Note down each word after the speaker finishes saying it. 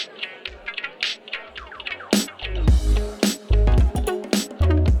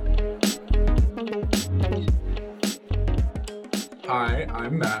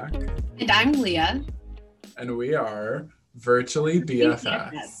I'm Mac. And I'm Leah. And we are Virtually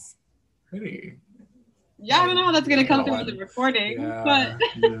BFFs. Pretty. Yeah, I don't know how that's going to come through with the recording. Yeah,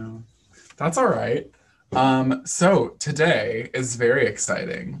 no. That's all right. So today is very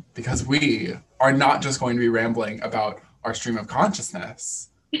exciting because we are not just going to be rambling about our stream of consciousness.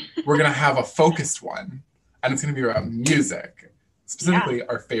 We're going to have a focused one, and it's going to be about music, specifically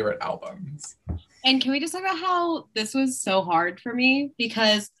our favorite albums. And can we just talk about how this was so hard for me?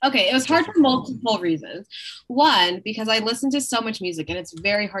 Because, okay, it was hard for multiple reasons. One, because I listen to so much music and it's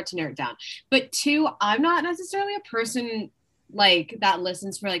very hard to narrow it down. But two, I'm not necessarily a person like that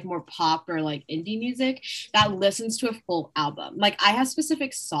listens for like more pop or like indie music that listens to a full album. Like I have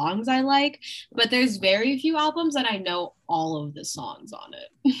specific songs I like, but there's very few albums that I know all of the songs on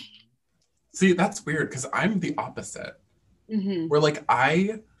it. See, that's weird because I'm the opposite. Mm-hmm. Where like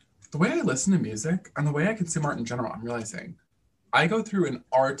the way I listen to music and the way I consume art in general, I'm realizing I go through an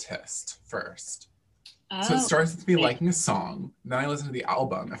artist first. Oh, so it starts with me liking a song, then I listen to the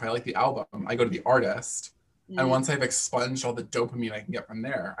album. If I like the album, I go to the artist. And once I've expunged all the dopamine I can get from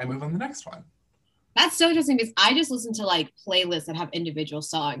there, I move on to the next one. That's so interesting because I just listen to like playlists that have individual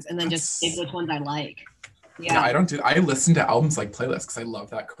songs and then just pick which ones I like. Yeah, I listen to albums like playlists because I love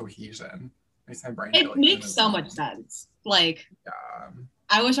that cohesion. It makes so much sense. Like,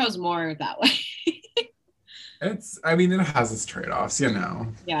 I wish I was more that way. It has its trade-offs, you know.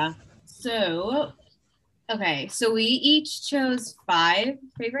 Yeah. So, okay. So we each chose 5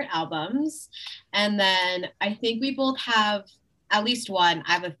 favorite albums. And then I think we both have at least one.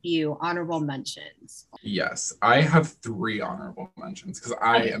 I have a few honorable mentions. Yes. I have 3 honorable mentions because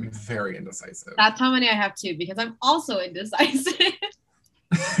I am very indecisive. That's how many I have too, because I'm also indecisive.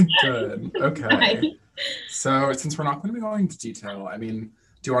 Good. Okay. Nice. So since we're not going to be going into detail,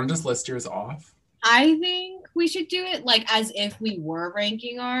 do you want to just list yours off? I think we should do it like as if we were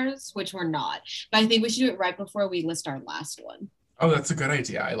ranking ours, which we're not. But I think we should do it right before we list our last one. Oh, that's a good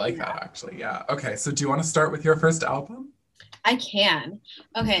idea. I like that, actually. Yeah. Okay. So do you want to start with your first album? I can.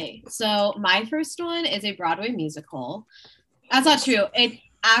 Okay. So my first one is a Broadway musical. That's not true. It's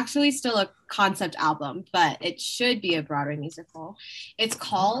actually still a concept album, but it should be a Broadway musical. It's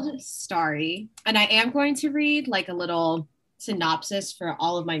called Starry. And I am going to read like a little synopsis for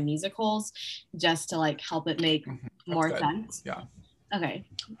all of my musicals just to like help it make more sense. Yeah. Okay.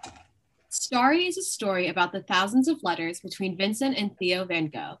 Starry is a story about the thousands of letters between Vincent and Theo Van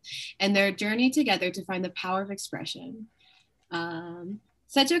Gogh and their journey together to find the power of expression.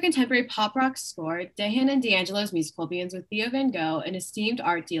 Set to a contemporary pop rock score, Dehan and D'Angelo's musical begins with Theo Van Gogh, an esteemed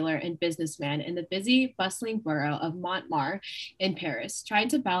art dealer and businessman in the busy, bustling borough of Montmartre in Paris, trying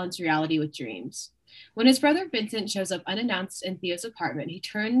to balance reality with dreams. When his brother Vincent shows up unannounced in Theo's apartment, he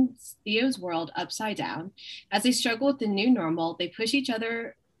turns Theo's world upside down. As they struggle with the new normal, they push each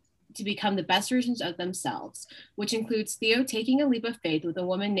other to become the best versions of themselves, which includes Theo taking a leap of faith with a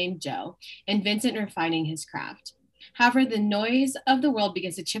woman named Jo, and Vincent refining his craft. However, the noise of the world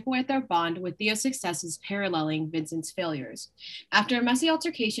begins to chip away at their bond, with Theo's successes paralleling Vincent's failures. After a messy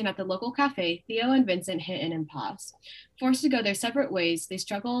altercation at the local cafe, Theo and Vincent hit an impasse. Forced to go their separate ways, they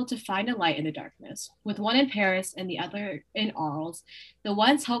struggle to find a light in the darkness. With one in Paris and the other in Arles, the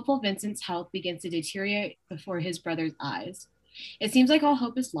once hopeful Vincent's health begins to deteriorate before his brother's eyes. It seems like all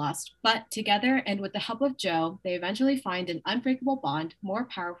hope is lost, but together and with the help of Jo, they eventually find an unbreakable bond more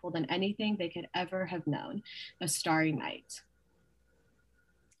powerful than anything they could ever have known, a starry night.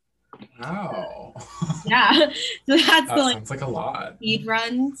 Wow. Yeah. So that sounds like a lot. Speed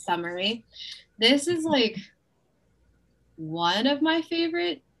run summary. This is like one of my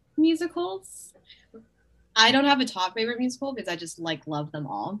favorite musicals. I don't have a top favorite musical because I just like love them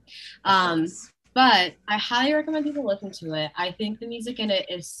all. But I highly recommend people listen to it. I think the music in it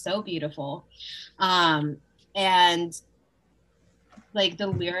is so beautiful. And like the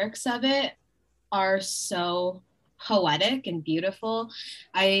lyrics of it are so poetic and beautiful.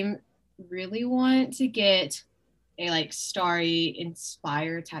 I really want to get a like starry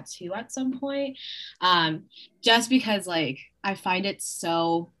inspired tattoo at some point. Just because like I find it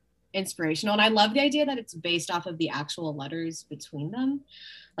so inspirational. And I love the idea that it's based off of the actual letters between them.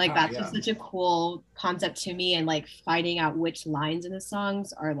 Like that's just such a cool concept to me, and like finding out which lines in the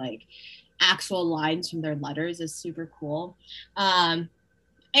songs are like actual lines from their letters is super cool. And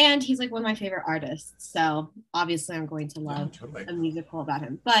he's like one of my favorite artists, so obviously I'm going to love a musical about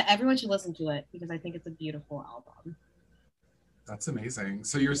him. But everyone should listen to it because I think it's a beautiful album. That's amazing.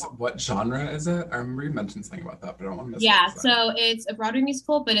 So what genre is it? I remember you mentioned something about that, but I don't want to miss it. Yeah, so it's a Broadway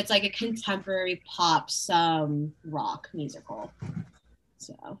musical, but it's like a contemporary pop, some rock musical.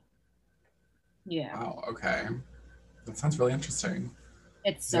 So, yeah. Wow, okay. That sounds really interesting.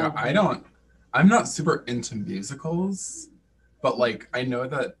 It's so good. I'm not super into musicals, but like I know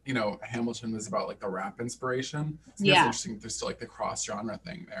that, you know, Hamilton was about like the rap inspiration. So it's interesting there's still like the cross genre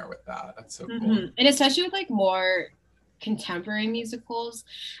thing there with that. That's so cool. And especially with like more contemporary musicals,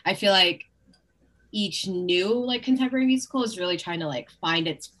 I feel like each new like contemporary musical is really trying to like find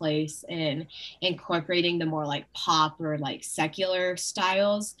its place in incorporating the more like pop or like secular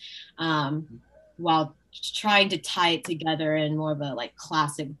styles, while trying to tie it together in more of a like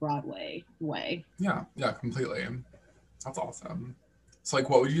classic Broadway way. Yeah, completely. That's awesome. So like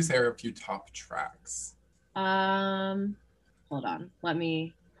what would you say are a few top tracks? Hold on, let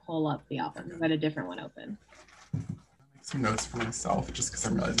me pull up the album. I've got a different one open. Make some notes for myself just because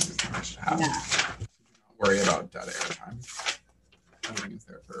I'm realizing there's so much to have. Yeah. Do not worry about dead air time. Everything is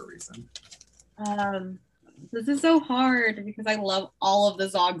there for a reason. This is so hard because I love all of the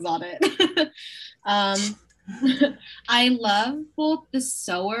songs on it. I love both The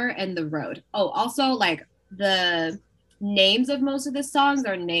Sower and The Road. Oh, also like the names of most of the songs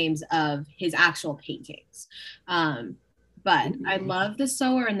are names of his actual paintings. But I love The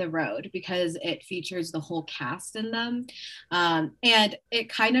Sower and The Road because it features the whole cast in them. And it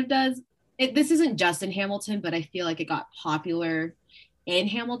kind of does, this isn't just in Hamilton, but I feel like it got popular in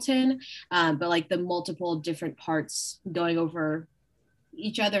Hamilton, but like the multiple different parts going over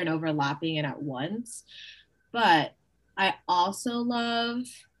each other and overlapping it at once. But I also love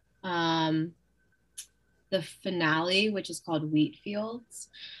the finale, which is called Wheatfields,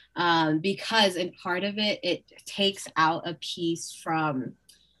 because in part of it, it takes out a piece from,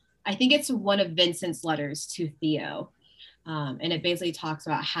 I think it's one of Vincent's letters to Theo. And it basically talks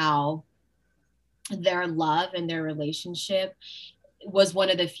about how their love and their relationship was one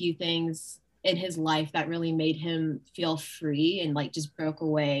of the few things in his life that really made him feel free and like just broke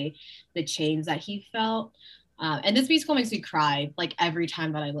away the chains that he felt. And this musical makes me cry like every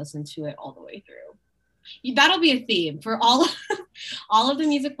time that I listen to it all the way through. That'll be a theme for all of the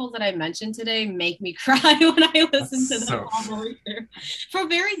musicals that I mentioned today. Make me cry when I listen to them all the way through for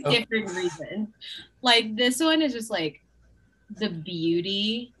very different reasons. Like this one is just like the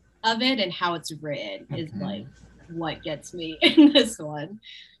beauty of it and how it's written is like what gets me in this one.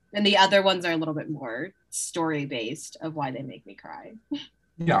 And the other ones are a little bit more story based of why they make me cry.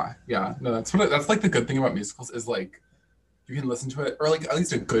 Yeah. No, that's like the good thing about musicals is like you can listen to it, or like at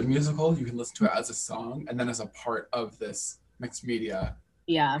least a good musical, you can listen to it as a song and then as a part of this mixed media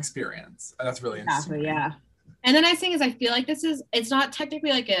experience. And that's really interesting. Yeah. And the nice thing is I feel like it's not technically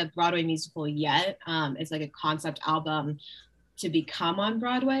like a Broadway musical yet. It's like a concept album to become on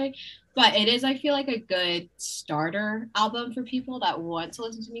Broadway, but it is, I feel like, a good starter album for people that want to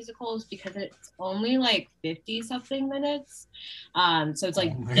listen to musicals because it's only like 50 something minutes. So it's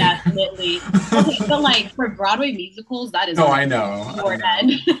like definitely okay, but like for Broadway musicals, that is I know.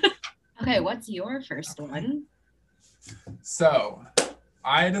 Okay, what's your first one? So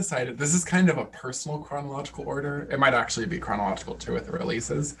I decided, this is kind of a personal chronological order. It might actually be chronological too with the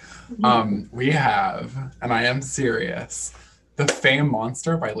releases. We have, and I am serious, The Fame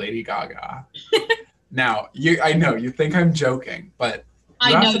Monster by Lady Gaga. Now, I know you think I'm joking, but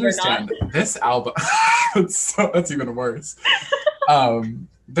you have to understand this album. That's even worse.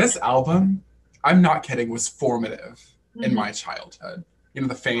 This album, I'm not kidding, was formative in my childhood. You know,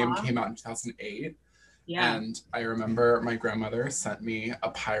 The Fame came out in 2008. Yeah. And I remember my grandmother sent me a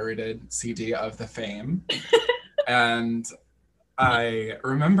pirated CD of The Fame. And I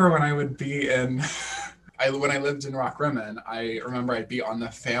remember when I would be in... when I lived in Rockrimmon, I remember I'd be on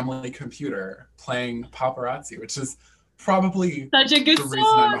the family computer playing Paparazzi, which is probably such a good the reason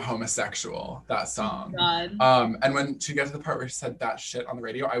I'm a homosexual, that song. And when she got to the part where she said that shit on the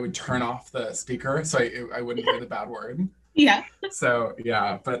radio, I would turn off the speaker so I wouldn't hear the bad word. Yeah. So,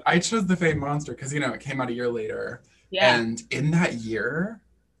 yeah, but I chose The Fame Monster because, you know, it came out a year later. Yeah. And in that year,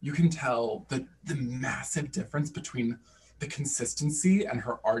 you can tell the massive difference between the consistency and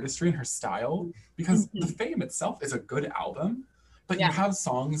her artistry and her style, because The Fame itself is a good album, but you have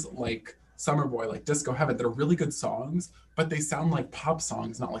songs like Summer Boy, like Disco Heaven, that are really good songs, but they sound like pop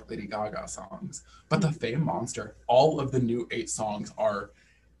songs, not like Lady Gaga songs. But The Fame Monster, all of the new 8 songs are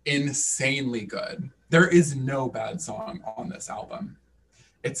insanely good. There is no bad song on this album.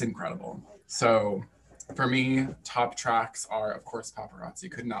 It's incredible. So for me, top tracks are, of course,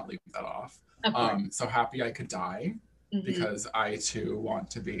 Paparazzi. Could not leave that off. So Happy I Could Die, because I too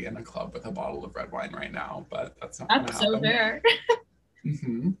want to be in a club with a bottle of red wine right now, but that's not going to happen. So fair.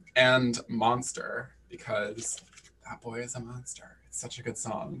 And Monster, because that boy is a monster. It's such a good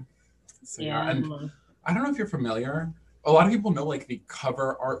song. So and I don't know if you're familiar. A lot of people know like the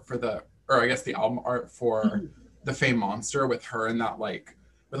cover art for or I guess the album art for the Fame Monster with her in that like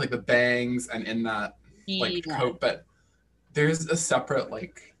with like the bangs and in that like coat, but there's a separate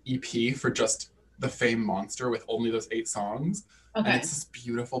like EP for just the Fame Monster with only those 8 songs. Okay. And it's this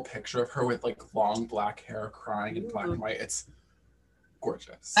beautiful picture of her with like long black hair crying in black and white. It's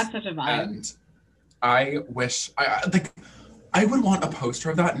gorgeous. That's such a vibe. And I wish I would want a poster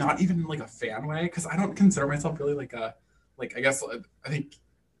of that, not even like a fan way, because I don't consider myself really like a I guess I think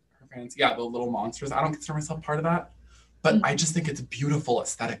her fans, yeah, the little monsters. I don't consider myself part of that, but I just think it's beautiful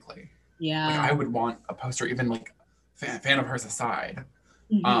aesthetically. Yeah. Like I would want a poster, even like fan of hers aside.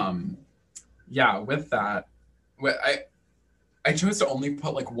 Yeah, with that, I chose to only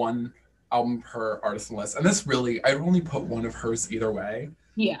put like one album per artist list, and this really I'd only put one of hers either way.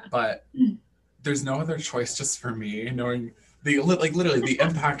 Yeah. But there's no other choice just for me, knowing literally the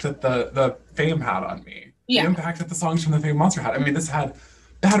impact that the Fame had on me. Yeah. The impact that the songs from the Fame Monster had. I mean, this had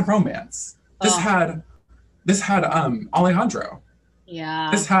Bad Romance. This had Alejandro. Yeah.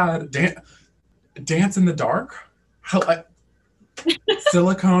 This had Dance in the Dark.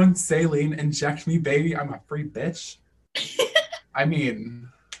 Silicone, Saline, Inject Me, Baby, I'm a Free Bitch. I mean,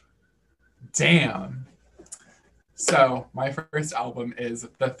 damn. So my first album is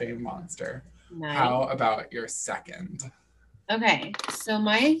The Fame Monster. Nice. How about your second? Okay, so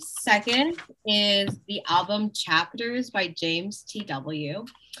my second is the album Chapters by James T.W.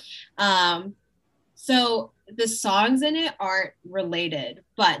 So the songs in it aren't related,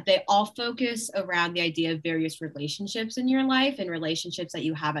 but they all focus around the idea of various relationships in your life and relationships that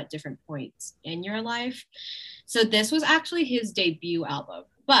you have at different points in your life. So this was actually his debut album,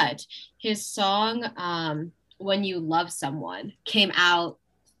 but his song, When You Love Someone, came out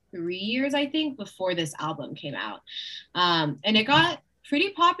 3 years, I think, before this album came out. And it got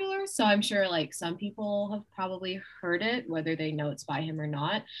pretty popular. So I'm sure like some people have probably heard it, whether they know it's by him or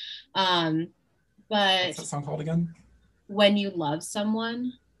not. But what's that song called again? When You Love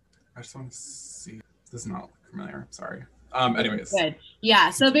Someone. I just want to see. This does not look familiar. Sorry. Anyways. Good. Yeah.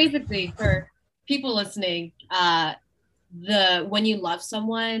 So basically, for people listening, the When You Love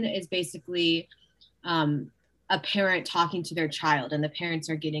Someone is basically a parent talking to their child, and the parents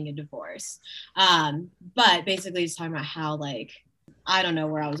are getting a divorce. But basically, it's talking about how like, I don't know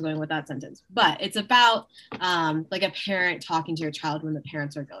where I was going with that sentence, but it's about like a parent talking to your child when the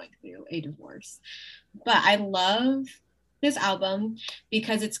parents are going through a divorce. But I love this album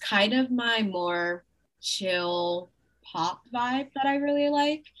because it's kind of my more chill pop vibe that I really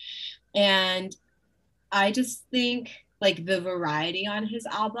like. And I just think like the variety on his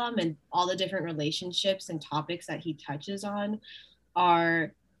album and all the different relationships and topics that he touches on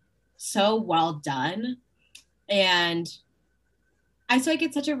are so well done. And I feel like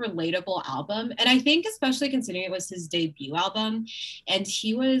it's such a relatable album. And I think especially considering it was his debut album, and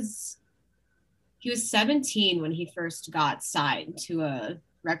he was 17 when he first got signed to a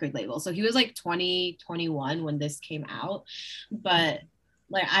record label. So he was like 20, 21 when this came out. But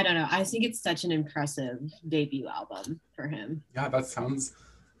like, I don't know. I think it's such an impressive debut album for him. Yeah, it sounds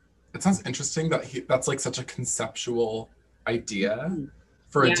interesting that that's like such a conceptual idea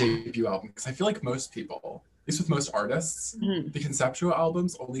for a debut album. Because I feel like most people, at least with most artists, the conceptual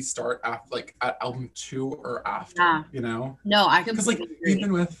albums only start at album 2 or after, you know? No, I completely agree. Because like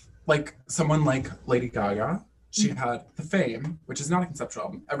even with like someone like Lady Gaga, she had The Fame, which is not a conceptual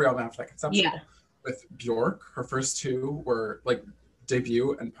album. Every album after that conceptual. Yeah. With Bjork, her first 2 were like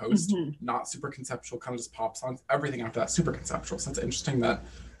debut and post, not super conceptual, kind of just pop songs. Everything after that super conceptual. So it's interesting that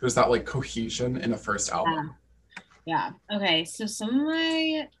there's that like cohesion in a first album. Yeah. Okay. So some of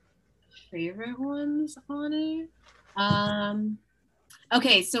my favorite ones on it.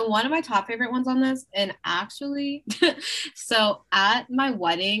 Okay, so one of my top favorite ones on this, and actually, so at my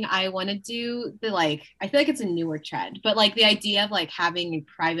wedding, I want to do the like, I feel like it's a newer trend, but like the idea of like having a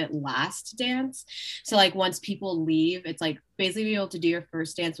private last dance. So like once people leave, it's like basically be able to do your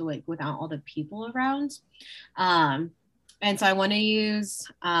first dance with, like without all the people around. And so I want to use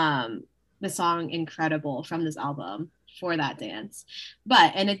the song Incredible from this album for that dance.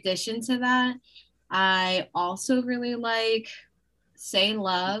 But in addition to that, I also really like Say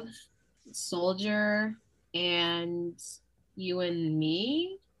Love, Soldier, and You and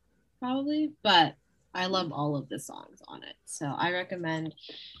Me, probably. But I love all of the songs on it. So I recommend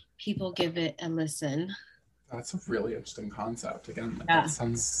people give it a listen. That's a really interesting concept. Again, that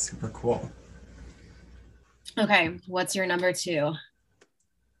sounds super cool. Okay, what's your number 2?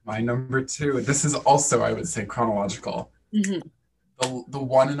 My number 2, this is also, I would say, chronological. The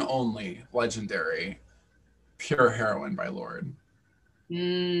one and only legendary Pure Heroine by Lorde.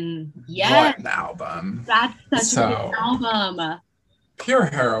 Yeah. What an album. That's such a good album. Pure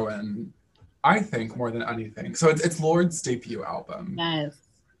Heroine I think more than anything. So it's Lorde's debut album. Yes.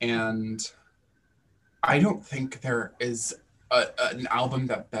 And I don't think there is an album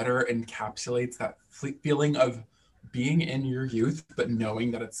that better encapsulates that feeling of being in your youth, but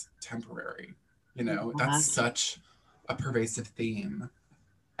knowing that it's temporary. You know, that's such a pervasive theme.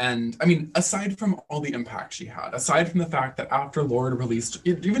 And I mean, aside from all the impact she had, aside from the fact that after Lorde released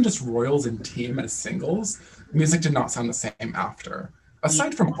even just Royals and Team as singles, music did not sound the same after.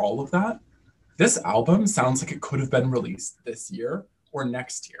 Aside from all of that, this album sounds like it could have been released this year or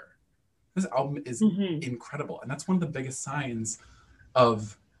next year. This album is incredible. And that's one of the biggest signs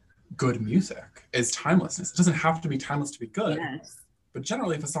of good music is timelessness. It doesn't have to be timeless to be good. Yes. But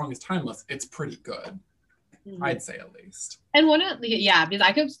generally, if a song is timeless, it's pretty good. I'd say at least. And because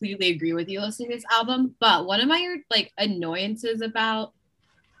I completely agree with you listening to this album, but one of my like annoyances about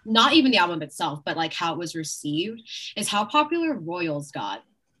not even the album itself, but like how it was received is how popular Royals got.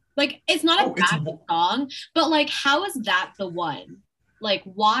 Like it's not a bad song, but like how is that the one? Like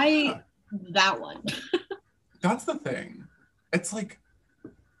why that one? That's the thing. It's like,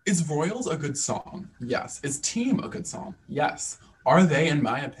 is Royals a good song? Yes. Is Team a good song? Yes. Are they, in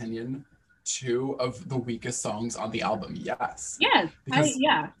my opinion, two of the weakest songs on the album? Yes. Yes.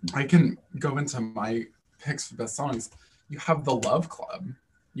 I can go into my picks for best songs. You have The Love Club.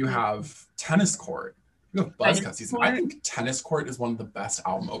 You have Tennis Court. You have Buzzcut Season. I think Tennis Court is one of the best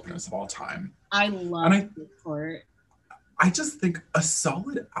album openers of all time. I love Tennis Court. I just think a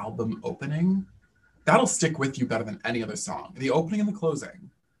solid album opening, that'll stick with you better than any other song. The opening and the closing.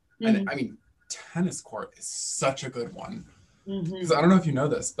 And I mean, Tennis Court is such a good one. Because I don't know if you know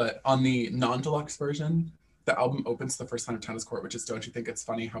this, but on the non-deluxe version, the album opens the first line of Tennis Court, which is "Don't you think it's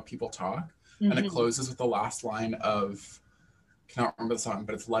funny how people talk?" And it closes with the last line of, I cannot remember the song,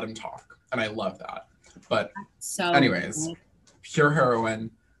 but it's "Let Him Talk." And I love that. But anyways, Pure Heroine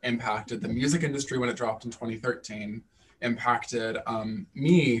impacted the music industry when it dropped in 2013, impacted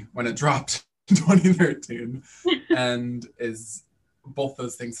me when it dropped in 2013, and is, both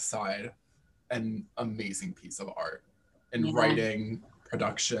those things aside, an amazing piece of art in writing,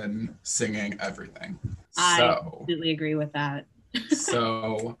 production, singing, everything. I completely agree with that.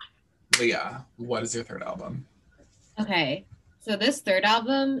 So, Leah, what is your third album? Okay, so this third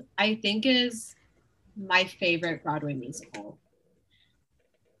album, I think, is my favorite Broadway musical.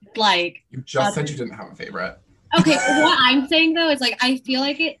 Like, you just said you didn't have a favorite. Okay, what I'm saying though is like I feel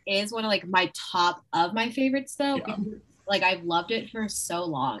like it is one of like my top of my favorites though. Yeah. Because, like I've loved it for so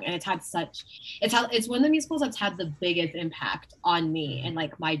long, and it's one of the musicals that's had the biggest impact on me and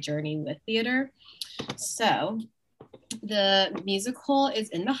like my journey with theater. So the musical is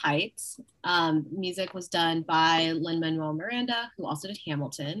In the Heights. Music was done by Lin-Manuel Miranda, who also did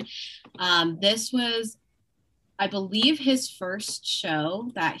Hamilton. This was, I believe, his first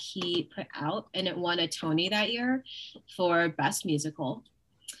show that he put out, and it won a Tony that year for Best Musical.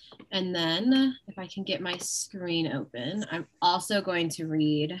 And then if I can get my screen open, I'm also going to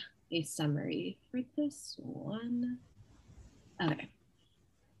read a summary for this one. Okay.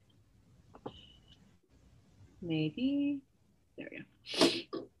 Maybe, there we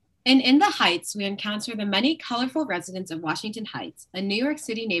go. And In the Heights, we encounter the many colorful residents of Washington Heights, a New York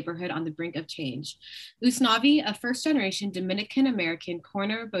City neighborhood on the brink of change. Usnavi, a first-generation Dominican-American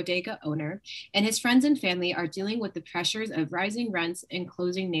corner bodega owner, and his friends and family are dealing with the pressures of rising rents and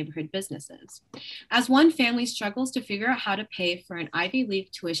closing neighborhood businesses. As one family struggles to figure out how to pay for an Ivy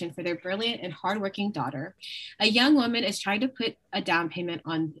League tuition for their brilliant and hardworking daughter, a young woman is trying to put a down payment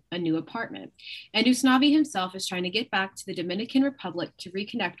on a new apartment. And Usnavi himself is trying to get back to the Dominican Republic to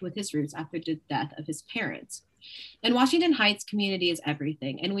reconnect with his roots after the death of his parents. In Washington Heights, community is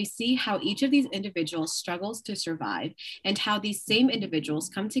everything, and we see how each of these individuals struggles to survive and how these same individuals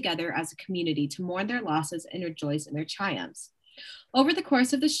come together as a community to mourn their losses and rejoice in their triumphs. Over the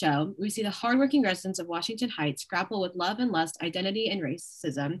course of the show, we see the hardworking residents of Washington Heights grapple with love and lust, identity and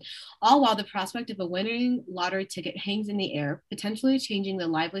racism, all while the prospect of a winning lottery ticket hangs in the air, potentially changing the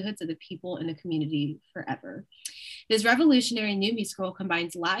livelihoods of the people in the community forever. This revolutionary new musical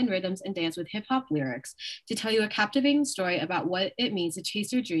combines Latin rhythms and dance with hip-hop lyrics to tell you a captivating story about what it means to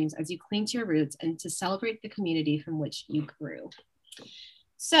chase your dreams as you cling to your roots and to celebrate the community from which you grew.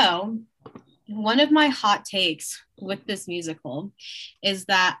 So, one of my hot takes with this musical is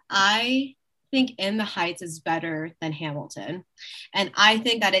that I think In the Heights is better than Hamilton. And I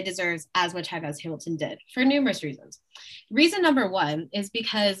think that it deserves as much hype as Hamilton did for numerous reasons. Reason number one is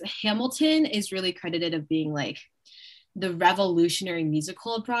because Hamilton is really credited of being like the revolutionary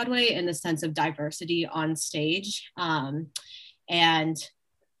musical of Broadway in the sense of diversity on stage and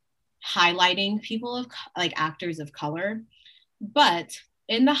highlighting people of like actors of color. But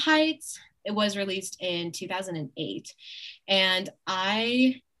In the Heights it was released in 2008. And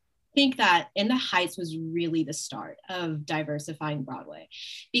I think that In the Heights was really the start of diversifying Broadway,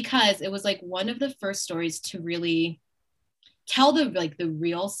 because it was like one of the first stories to really tell the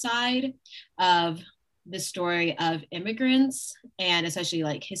real side of the story of immigrants, and especially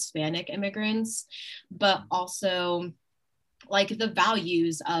like Hispanic immigrants, but also like the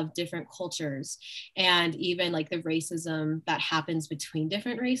values of different cultures, and even like the racism that happens between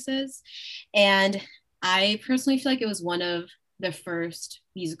different races. And I personally feel like it was one of the first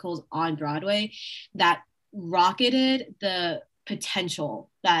musicals on Broadway that rocketed the potential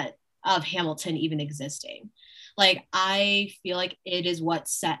that of Hamilton even existing. Like, I feel like it is what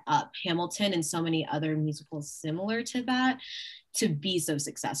set up Hamilton and so many other musicals similar to that to be so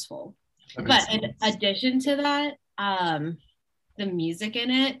successful. But in addition to that, the music in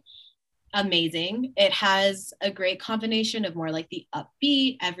it, amazing. It has a great combination of more like the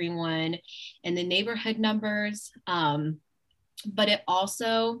upbeat, everyone in the neighborhood numbers, but it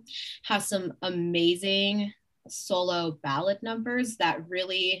also has some amazing solo ballad numbers that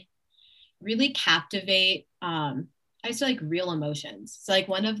really captivate, I feel like, real emotions. So like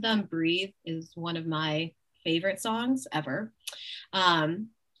one of them, Breathe, is one of my favorite songs ever.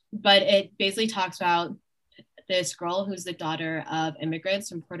 But it basically talks about this girl who's the daughter of immigrants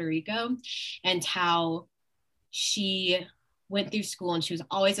from Puerto Rico, and how she went through school and she was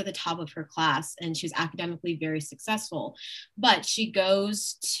always at the top of her class and she was academically very successful. But she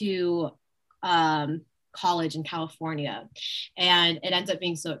goes to college in California, and it ends up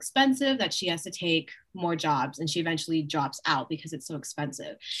being so expensive that she has to take more jobs, and she eventually drops out because it's so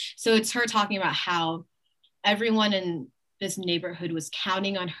expensive. So it's her talking about how everyone in this neighborhood was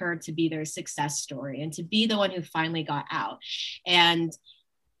counting on her to be their success story and to be the one who finally got out, and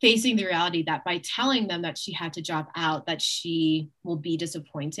facing the reality that by telling them that she had to drop out, that she will be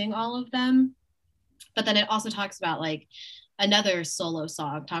disappointing all of them. But then it also talks about like another solo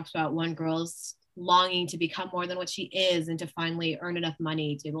song, talks about one girl's longing to become more than what she is and to finally earn enough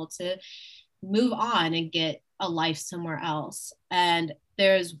money to be able to move on and get a life somewhere else. And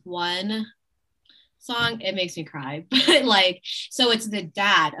there's one song, it makes me cry, but like, so it's the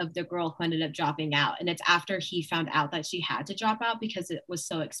dad of the girl who ended up dropping out, and it's after he found out that she had to drop out because it was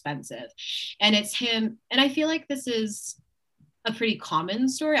so expensive. And it's him, and I feel like this is a pretty common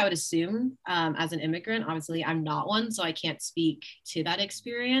story, I would assume, as an immigrant. Obviously I'm not one, so I can't speak to that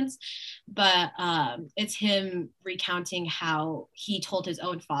experience, but it's him recounting how he told his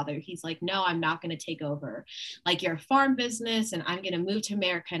own father, he's like, no, I'm not going to take over like your farm business, and I'm going to move to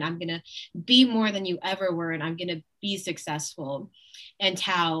America, and I'm going to be more than you ever were, and I'm going to be successful. And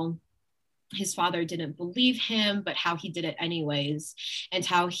how his father didn't believe him, but how he did it anyways, and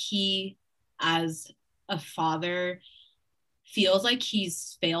how he, as a father, feels like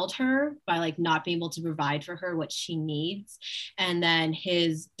he's failed her by like not being able to provide for her what she needs. And then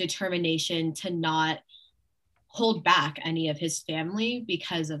his determination to not hold back any of his family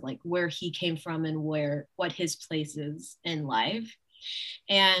because of like where he came from and what his place is in life.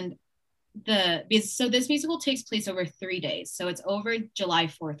 And so this musical takes place over 3 days. So it's over July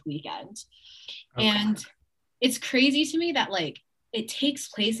 4th weekend. Okay. And it's crazy to me that like it takes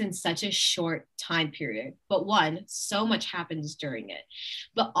place in such a short time period, but one, so much happens during it,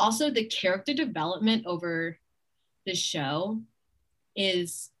 but also the character development over the show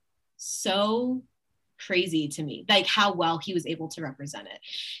is so crazy to me, like how well he was able to represent it.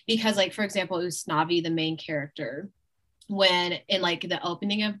 Because like, for example, Usnavi, the main character, when in like the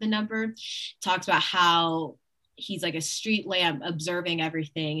opening of the number, talks about how he's like a street lamp observing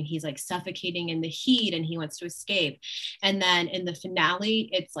everything, and he's like suffocating in the heat and he wants to escape. And then in the finale,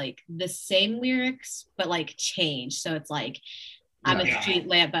 it's like the same lyrics but like changed, so it's like, I'm a street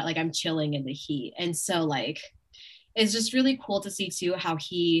lamp but like I'm chilling in the heat. And so like it's just really cool to see too how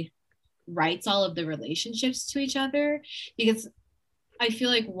he writes all of the relationships to each other, because I feel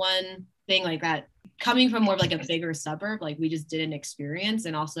like one thing like that, coming from more of like a bigger suburb, like we just didn't experience,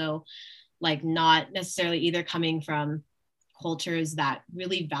 and also like not necessarily either coming from cultures that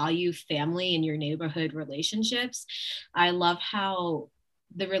really value family and your neighborhood relationships. I love how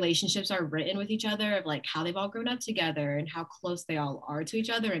the relationships are written with each other, of like how they've all grown up together and how close they all are to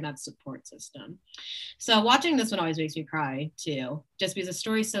each other, and that support system. So watching this one always makes me cry too, just because the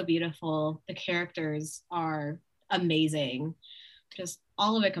story's so beautiful, the characters are amazing, just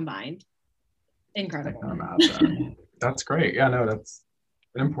all of it combined. Incredible. I can imagine. That's great. Yeah, no, that's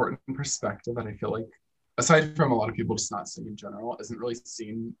an important perspective that I feel like, aside from a lot of people just not seeing in general, isn't really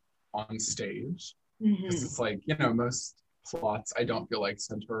seen on stage. Because it's like, you know, most plots I don't feel like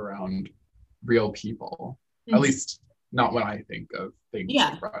center around real people. At least not when I think of things Yeah.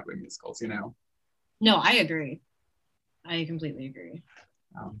 like Broadway musicals, you know? No, I agree. I completely agree.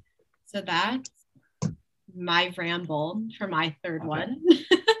 So that's my ramble for my third one.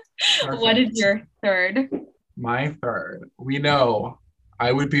 What is your third? My third. We know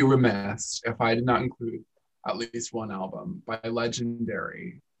I would be remiss if I did not include at least one album by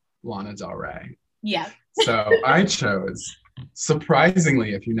legendary Lana Del Rey. Yeah. So I chose,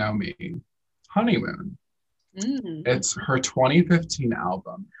 surprisingly, if you know me, Honeymoon. It's her 2015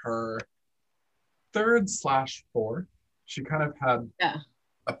 album, her third/fourth. She kind of had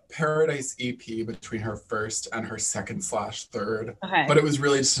a Paradise EP between her first and her second/third. Okay. But it was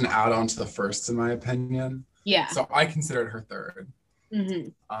really just an add-on to the first, in my opinion. Yeah. So I consider it her third.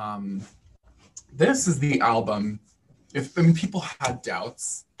 This is the album. People had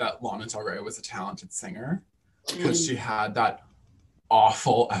doubts that Lana Del Rey was a talented singer because she had that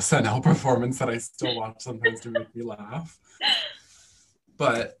awful SNL performance that I still watch sometimes to make me laugh.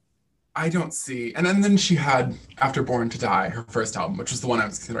 But I don't see, and then she had, after Born to Die, her first album, which was the one I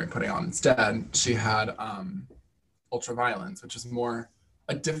was considering putting on instead, she had Ultraviolence, which is more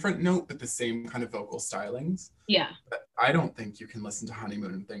a different note, but the same kind of vocal stylings. Yeah. But I don't think you can listen to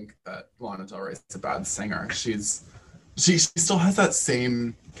Honeymoon and think that Lana Del Rey is a bad singer. She still has that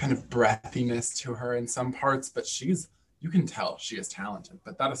same kind of breathiness to her in some parts, but you can tell she is talented.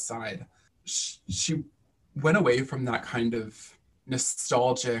 But that aside, she went away from that kind of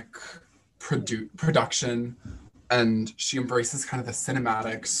nostalgic production, and she embraces kind of the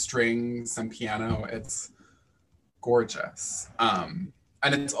cinematic strings and piano. It's gorgeous.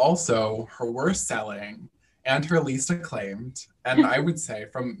 And it's also her worst selling and her least acclaimed. And I would say,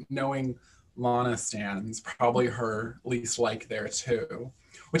 from knowing Lana stans, probably her least like there too,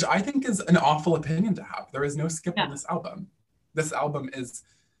 which I think is an awful opinion to have. There is no skip on this album. This album is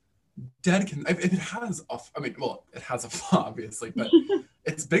dead. It has a flaw, obviously, but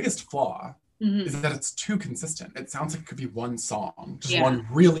its biggest flaw is that it's too consistent. It sounds like it could be one song, just one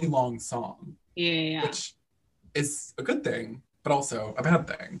really long song. Yeah. Which is a good thing, but also a bad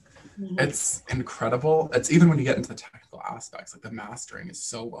thing. It's incredible. It's even when you get into the technical aspects, like the mastering is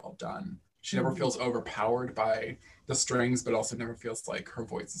so well done. She never feels overpowered by the strings, but also never feels like her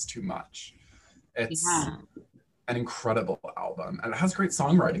voice is too much. It's an incredible album, and it has great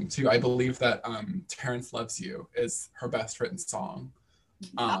songwriting too. I believe that Terrence Loves You is her best written song.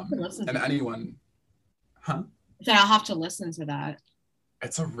 And anyone, So I'll have to listen to that.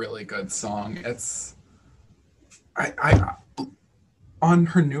 It's a really good song. It's I on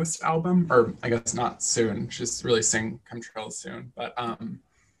her newest album, or I guess not soon, she's releasing Chemtrails soon, but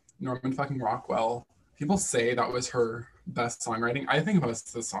Norman fucking Rockwell, people say that was her best songwriting. I think most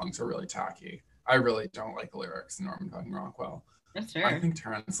of the songs are really tacky. I really don't like the lyrics in Norman fucking Rockwell. That's fair. I think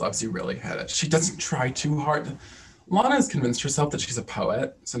Terrence Loves You really hit it. She doesn't try too hard. Lana has convinced herself that she's a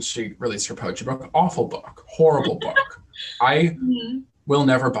poet since she released her poetry book. Awful book. Horrible book. I will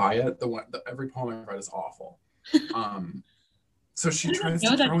never buy it. Every poem I've read is awful. So she tries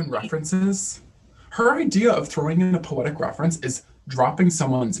to throw in references. Her idea of throwing in a poetic reference is dropping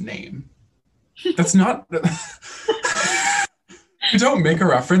someone's name. That's not... You don't make a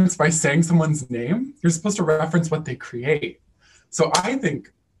reference by saying someone's name. You're supposed to reference what they create. So I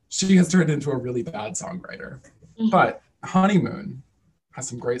think she has turned into a really bad songwriter. But Honeymoon has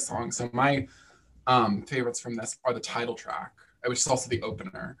some great songs. So my favorites from this are the title track, which is also the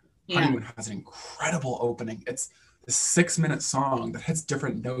opener. Honeymoon has an incredible opening. It's a 6-minute song that hits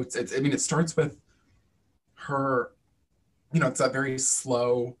different notes. It starts with her, it's that very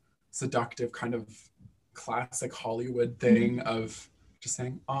slow, seductive kind of classic Hollywood thing of just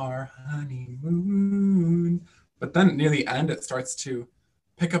saying our honeymoon, but then near the end it starts to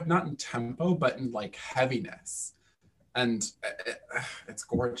pick up, not in tempo but in like heaviness, and it's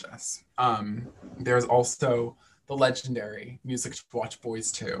gorgeous. There's also the legendary Music to Watch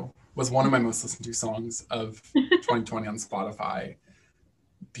Boys 2 was one of my most listened to songs of 2020 on Spotify.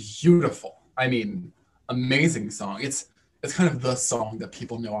 Beautiful. Amazing song. It's kind of the song that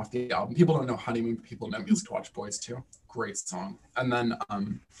people know off the album. People don't know Honeymoon, but people know Music to Watch Boys 2. Great song. And then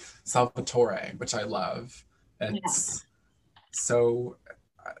Salvatore, which I love. It's so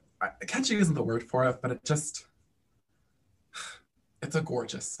catchy isn't the word for it, but it's a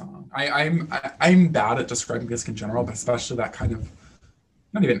gorgeous song. I'm bad at describing music in general, but especially that kind of,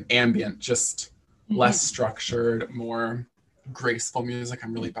 not even ambient, just less structured, more graceful music.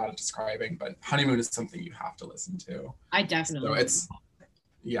 I'm really bad at describing, but Honeymoon is something you have to listen to. I definitely. So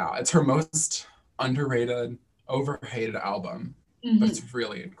it's her most underrated, overhated album, but it's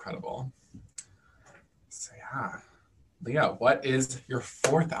really incredible. So yeah, Leah, what is your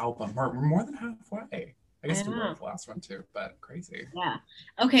fourth album? We're more than halfway. I guess you wrote the last one too, but crazy. Yeah.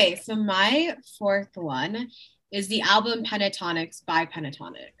 Okay, so my fourth one is the album Pentatonix by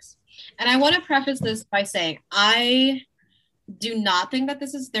Pentatonix. And I want to preface this by saying I do not think that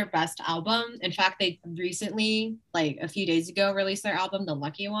this is their best album. In fact, they recently, like a few days ago, released their album, The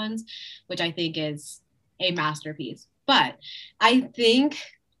Lucky Ones, which I think is a masterpiece. But I think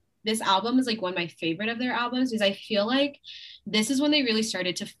this album is like one of my favorite of their albums because I feel like this is when they really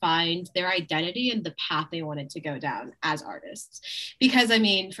started to find their identity and the path they wanted to go down as artists. Because I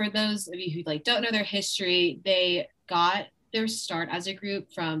mean, for those of you who like don't know their history, they got their start as a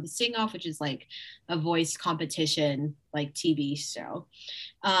group from the Sing Off, which is like a voice competition like TV show.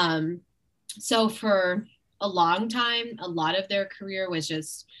 So for a long time, a lot of their career was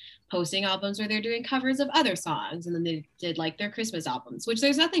just posting albums where they're doing covers of other songs, and then they did like their Christmas albums, which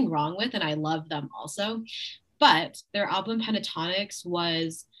there's nothing wrong with, and I love them also. But their album Pentatonix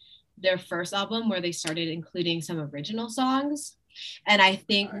was their first album where they started including some original songs. And I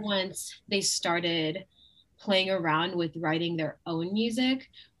think once they started playing around with writing their own music,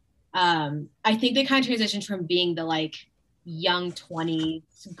 I think they kind of transitioned from being the like young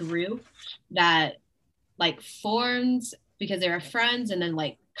 20s group that like formed because they were friends and then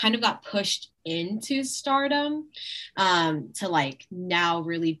like kind of got pushed into stardom, to like now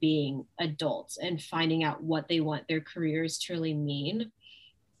really being adults and finding out what they want their careers to really mean.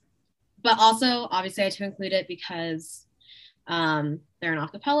 But also, obviously, I had to include it because they're an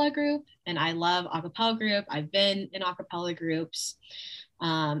acapella group, and I love acapella group. I've been in acapella groups,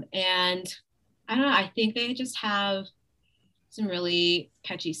 and I don't know. I think they just have some really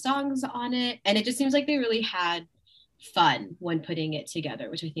catchy songs on it, and it just seems like they really had fun when putting it together,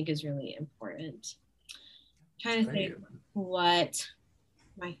 which I think is really important. I'm trying to think what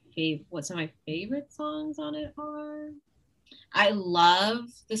some of my favorite songs on it are. I love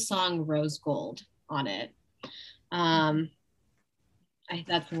the song Rose Gold on it. That's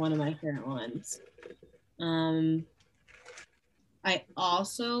one of my favorite ones. I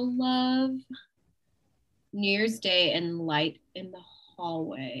also love New Year's Day and Light in the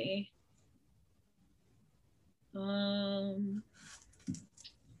Hallway.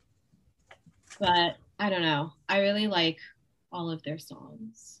 But I don't know. I really like all of their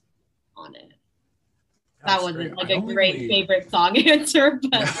songs on it. That wasn't like a great favorite song answer,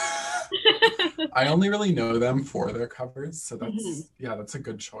 but I only really know them for their covers, so that's a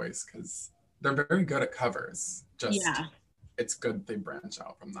good choice because they're very good at covers. It's good they branch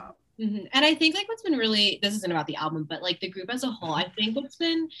out from that. And I think like what's been really, this isn't about the album, but like the group as a whole, I think what's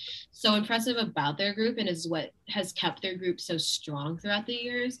been so impressive about their group and is what has kept their group so strong throughout the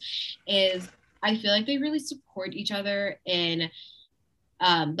years is I feel like they really support each other in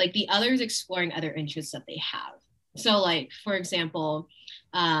like the others exploring other interests that they have. So like, for example,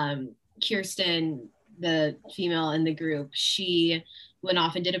 Kirsten, the female in the group, she went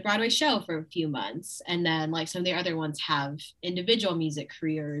off and did a Broadway show for a few months. And then like some of the other ones have individual music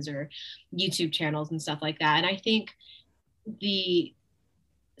careers or YouTube channels and stuff like that. And I think the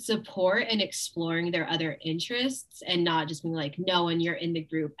support and exploring their other interests and not just being like, no, when you're in the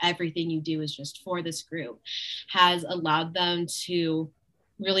group, everything you do is just for this group has allowed them to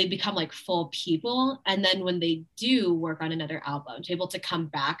really become like full people. And then when they do work on another album, to be able to come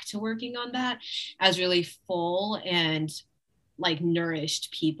back to working on that as really full and like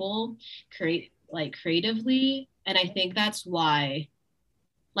nourished people creatively. And I think that's why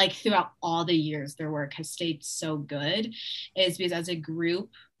like throughout all the years their work has stayed so good, is because as a group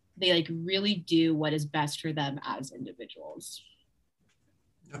they like really do what is best for them as individuals.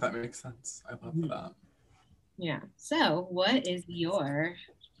 Yeah, that makes sense. I love that. Yeah. So what is your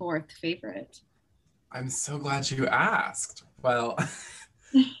fourth favorite? I'm so glad you asked. Well,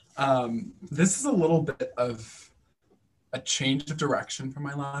 this is a little bit of a change of direction from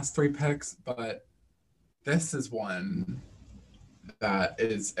my last three picks, but this is one that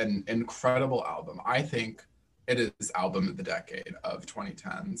is an incredible album. I think it is album of the decade of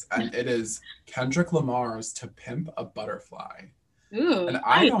 2010s, and it is Kendrick Lamar's To Pimp a Butterfly. Ooh, and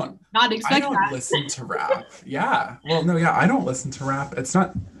I don't listen to rap. I don't listen to rap.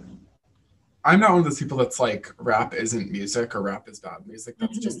 I'm not one of those people that's like rap isn't music or rap is bad music.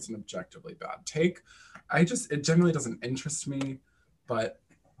 That's just an objectively bad take. It generally doesn't interest me, but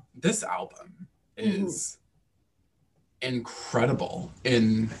this album is incredible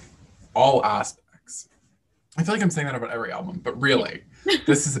in all aspects. I feel like I'm saying that about every album, but really,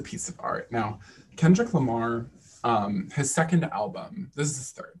 this is a piece of art. Now, Kendrick Lamar, his second album, this is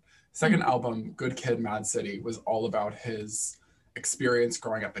his third. Second album, Good Kid, Mad City, was all about his experience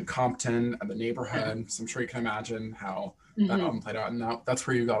growing up in Compton and the neighborhood. So I'm sure you can imagine how that album played out. And that's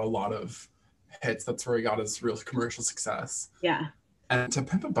where you got a lot of hits. That's where he got his real commercial success. Yeah. And To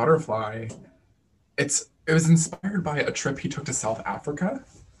Pimp a Butterfly, it was inspired by a trip he took to South Africa.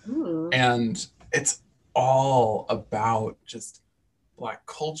 Ooh. And it's all about just Black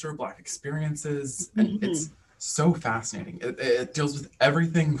culture, Black experiences, and it's so fascinating. It deals with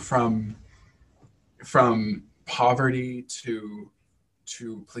everything from poverty to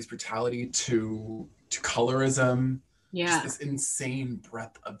police brutality to colorism. Yeah. Just this insane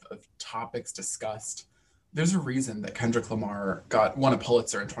breadth of topics discussed. There's a reason that Kendrick Lamar won a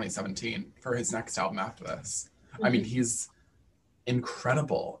Pulitzer in 2017 for his next album after this. I mean, he's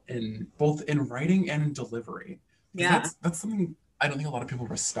incredible in both in writing and in delivery. Yeah. That's something I don't think a lot of people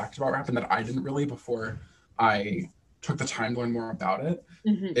respect about rap, and that I didn't really before I took the time to learn more about it.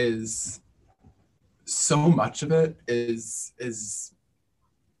 Is so much of it is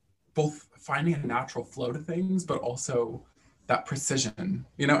both finding a natural flow to things, but also that precision,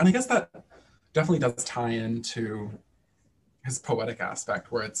 you know. And I guess that definitely does tie into his poetic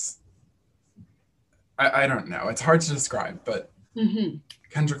aspect, where it's I don't know, it's hard to describe, but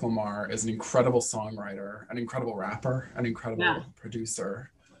Kendrick Lamar is an incredible songwriter, an incredible rapper, an incredible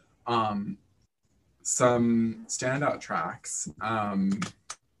producer. Some standout tracks,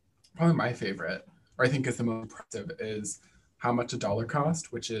 probably my favorite, or I think is the most impressive, is How Much a Dollar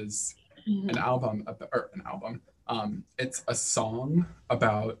Cost, which is an album. It's a song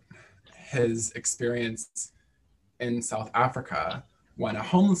about his experience in South Africa when a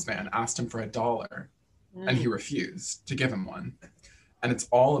homeless man asked him for $1 and he refused to give him one. And it's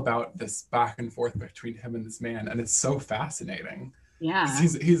all about this back and forth between him and this man, and it's so fascinating. Yeah,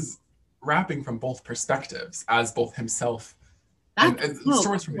 he's rapping from both perspectives, as both himself and the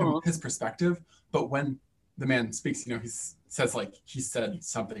stories from his perspective. But when the man speaks, you know, he says like he said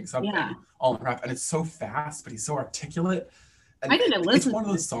something all in rap, and it's so fast, but he's so articulate. And it's one of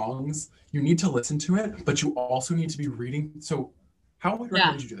those songs you need to listen to it, but you also need to be reading. So how would I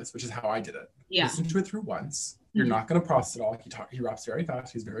recommend you do this? Which is how I did it. Yeah. Listen to it through once. You're not going to process it all. He raps very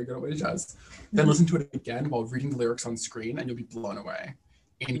fast. He's very good at what he does. Then listen to it again while reading the lyrics on screen, and you'll be blown away.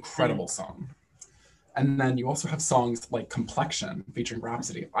 Incredible song. And then you also have songs like Complexion featuring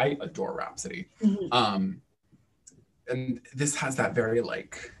Rhapsody. I adore Rhapsody. And this has that very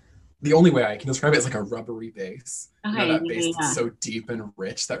like, the only way I can describe it is like a rubbery bass. You know, that bass that's so deep and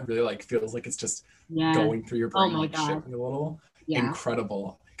rich that really like feels like it's just going through your brain, like shifting a little.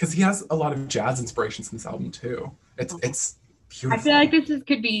 Incredible. Because he has a lot of jazz inspirations in this album too. It's beautiful. I feel like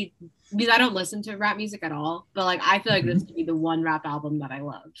could be, because I don't listen to rap music at all, but like I feel like this could be the one rap album that I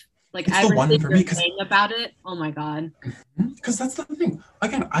love. Like it's the one for me about it. Oh my god. Because that's the thing.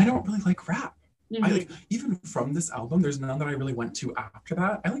 Again, I don't really like rap. I like, even from this album, there's none that I really went to after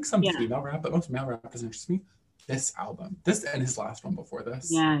that. I like some female rap, but most male rap doesn't interest me. This album, this and his last one before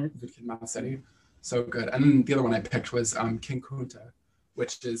this, Good Kid, Mad City, so good. And then the other one I picked was King Kunta,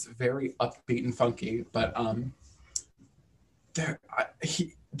 which is very upbeat and funky, but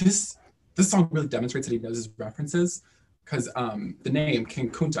this song really demonstrates that he knows his references, because the name King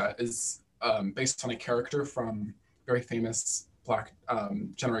Kunta is based on a character from a very famous Black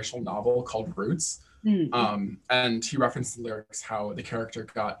generational novel called Roots. And he referenced in the lyrics how the character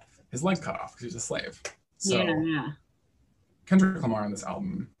got his leg cut off because he was a slave. So Kendrick Lamar on this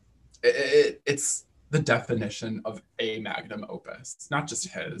album, it's the definition of a magnum opus, not just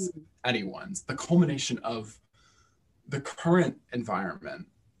his, anyone's. The culmination of the current environment,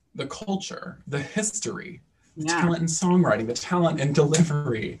 the culture, the history, the talent in songwriting, the talent in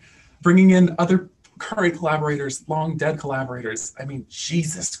delivery, bringing in other current collaborators, long dead collaborators. I mean,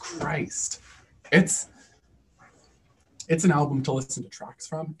 Jesus Christ. It's an album to listen to tracks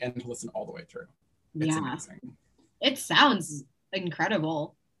from and to listen all the way through. It's amazing. It sounds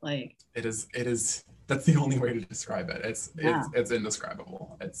incredible. Like it is. That's the only way to describe it. It's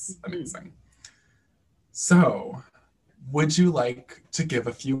indescribable. It's amazing. So, would you like to give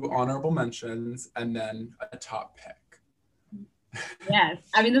a few honorable mentions and then a top pick? Yes.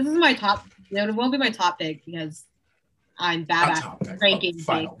 I mean, this is my top. It won't be my top pick because I'm bad at ranking.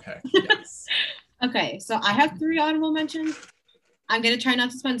 Final pick. Yes. Okay, so I have 3 honorable mentions. I'm gonna try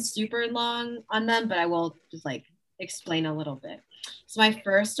not to spend super long on them, but I will just like explain a little bit. So my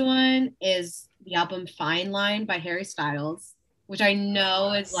first one is the album Fine Line by Harry Styles, which I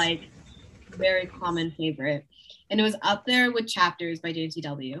know is like a very common favorite. And it was up there with Chapters by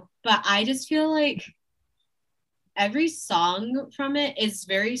JTW. But I just feel like every song from it is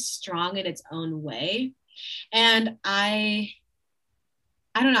very strong in its own way. And I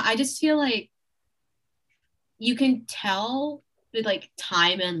don't know, I just feel like you can tell the like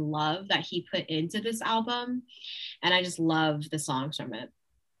time and love that he put into this album. And I just love the songs from it.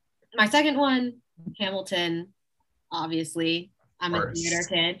 my second one, Hamilton, obviously. I'm a theater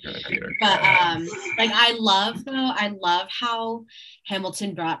kid. But like I love how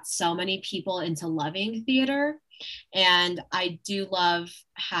Hamilton brought so many people into loving theater. And I do love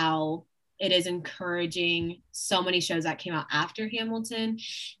how it is encouraging so many shows that came out after Hamilton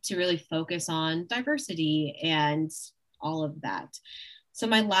to really focus on diversity and all of that. So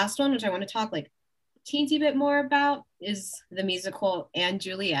my last one, which I want to talk like teensy bit more about, is the musical &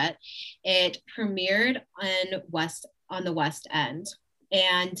 Juliet. It premiered on the West End,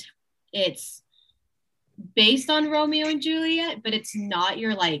 and it's based on Romeo and Juliet, but it's not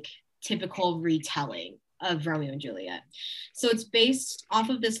your like typical retelling of Romeo and Juliet. So it's based off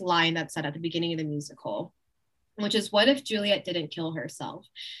of this line that's said at the beginning of the musical, which is, what if Juliet didn't kill herself?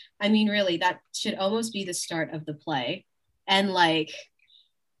 I mean, really, that should almost be the start of the play. And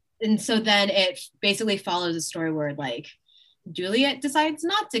so then it basically follows a story where like Juliet decides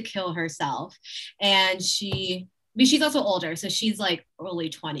not to kill herself, and she's also older, so she's like early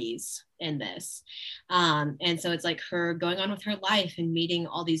 20s in this, and so it's like her going on with her life and meeting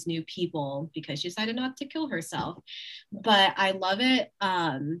all these new people because she decided not to kill herself. But I love it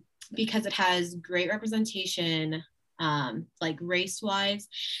because it has great representation, like race wise,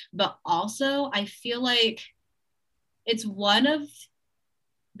 but also I feel like it's one of,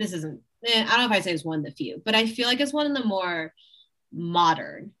 this isn't, I don't know if I say it's one of the few, but I feel like it's one of the more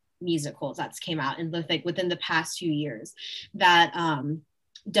modern musicals that's came out in like within the past few years that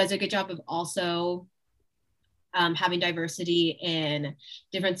does a good job of also having diversity in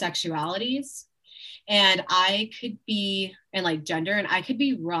different sexualities. And like gender, and I could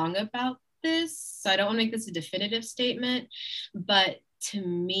be wrong about this, so I don't want to make this a definitive statement, but to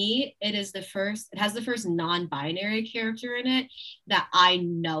me, it has the first non-binary character in it that I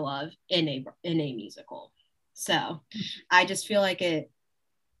know of in a musical. So I just feel like it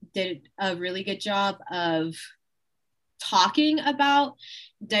did a really good job of talking about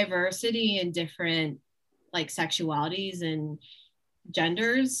diversity and different like sexualities and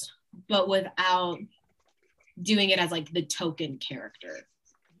genders, but without doing it as like the token character.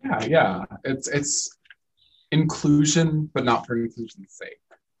 Yeah. It's inclusion, but not for inclusion's sake.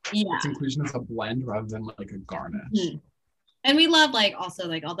 Yeah. It's inclusion as a blend rather than like a garnish. Mm-hmm. And we love like also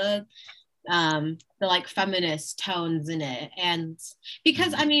like all the like feminist tones in it. And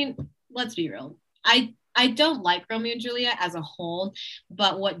because I mean, let's be real, I don't like Romeo and Juliet as a whole,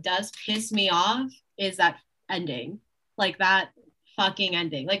 but what does piss me off is that ending, like that fucking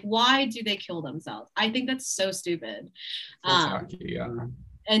ending. Like, why do they kill themselves? I think that's so stupid. Yeah.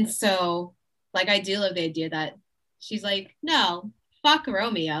 And so like I do love the idea that she's like, no, fuck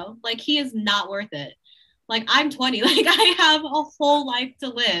Romeo, like he is not worth it. Like I'm 20, like I have a whole life to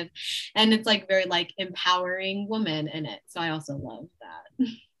live. And it's like very like empowering woman in it. So I also love that.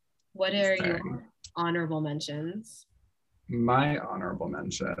 What are your honorable mentions? My honorable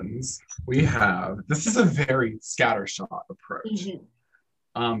mentions, we have, this is a very scattershot approach.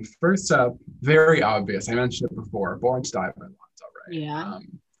 Mm-hmm. First up, very obvious, I mentioned it before, Born to Die by Lana Del Rey. Yeah.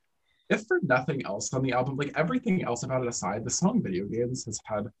 If for nothing else on the album, like everything else about it aside, the song Video Games has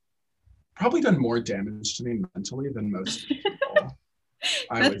probably done more damage to me mentally than most people.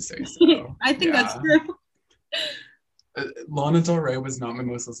 I would say so. I think that's true. Lana Del Rey was not my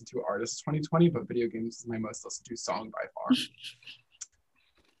most listened to artist 2020, but Video Games is my most listened to song by far.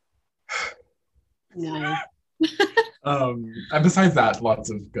 Nice. And besides that, lots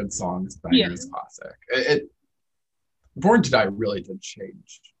of good songs, bangers, classic. Born to Die really did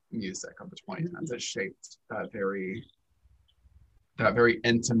change music of the 2010s. It shaped that very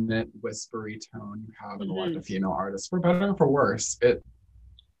intimate, whispery tone you have in a lot of female artists, for better or for worse.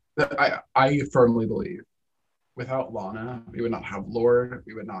 I firmly believe without Lana, we would not have Lorde,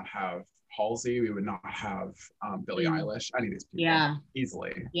 we would not have Halsey, we would not have Billie Eilish, any of these people. Yeah.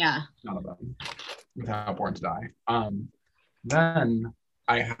 Easily. Yeah. None of them. Without Born to Die. Then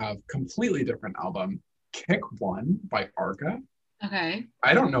I have completely different album, Kick One by Arca. Okay.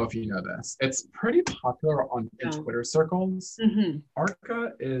 I don't know if you know this. It's pretty popular in Twitter circles. Mm-hmm.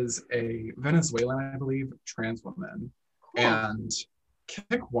 Arca is a Venezuelan, I believe, trans woman. Cool. And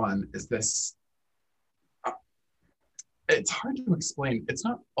Kick One is this, it's hard to explain. It's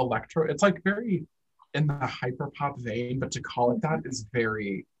not electro. It's like very in the hyperpop vein, but to call it that is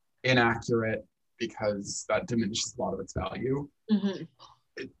very inaccurate because that diminishes a lot of its value. Mm-hmm.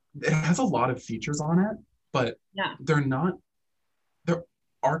 It has a lot of features on it, but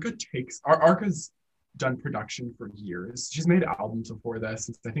Arca's done production for years. She's made albums before this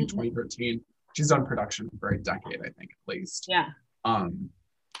since I think 2013. She's done production for a decade, I think, at least. Yeah.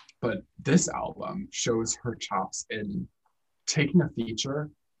 But this album shows her chops in taking a feature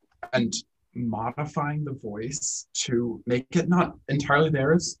and modifying the voice to make it not entirely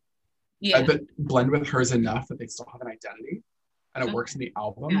theirs, but blend with hers enough that they still have an identity. And it works in the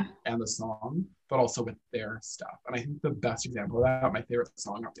album and the song, but also with their stuff. And I think the best example of that, my favorite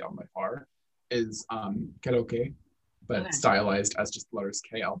song off the album by far, is Karaoke, but stylized as just the letters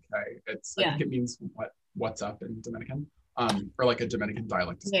KLK. It's I think it means what's up in Dominican, or like a Dominican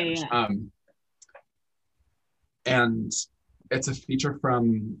dialect of Spanish. And it's a feature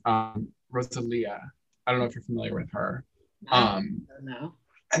from Rosalia. I don't know if you're familiar with her. No.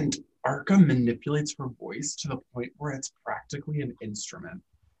 And Arca manipulates her voice to the point where it's practically an instrument.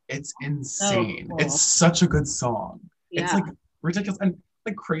 It's insane. Oh, cool. It's such a good song. It's like ridiculous, and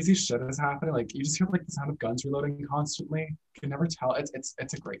like crazy shit is happening. Like you just hear like the sound of guns reloading constantly. You can never tell. It's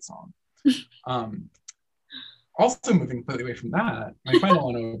a great song. Also moving completely away from that, my final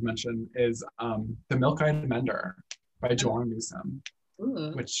one I would mention is The Milk-Eyed Mender by Joanna Newsom,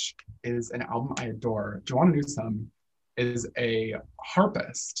 which is an album I adore. Joanna Newsom is a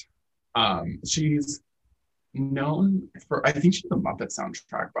harpist. She's known for, I think she's the Muppet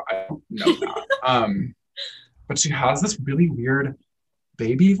soundtrack, but I don't know that. But she has this really weird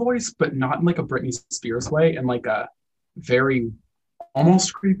baby voice, but not in like a Britney Spears way, in like a very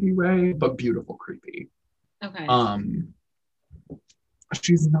almost creepy way, but beautiful creepy. Okay.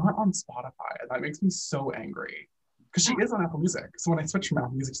 She's not on Spotify. That makes me so angry. Because she is on Apple Music. So when I switch from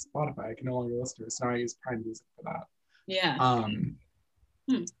Apple Music to Spotify, I can no longer listen to her. So now I use Prime Music for that. Yeah.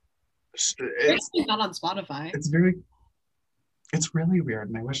 It's not on Spotify. It's really weird,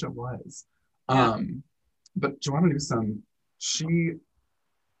 and I wish it was. But Joanna Newsom,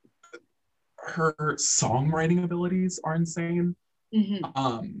 her songwriting abilities are insane.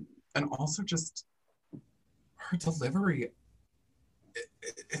 And also just her delivery,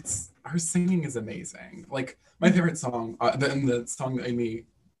 her singing is amazing. Like my favorite song, the song that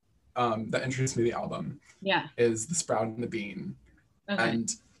that introduced me to the album, is The Sprout and the Bean.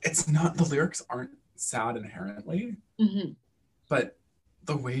 And it's not, the lyrics aren't sad inherently, but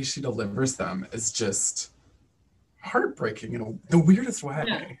the way she delivers them is just heartbreaking in the weirdest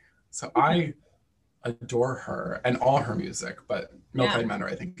way. So I adore her and all her music, but Milk-Eyed Mender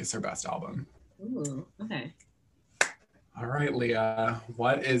I think is her best album. Ooh, okay. All right, Leah,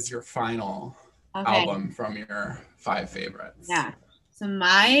 what is your final album from your 5 favorites? Yeah. So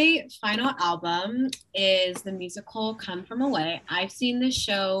my final album is the musical Come From Away. I've seen this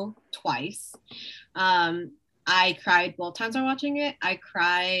show twice. I cried both times while watching it. I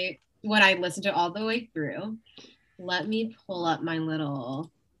cry when I listened to it all the way through. Let me pull up my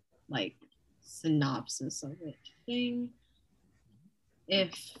little like synopsis of it thing.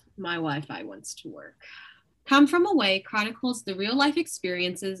 If my Wi-Fi wants to work. Come From Away chronicles the real-life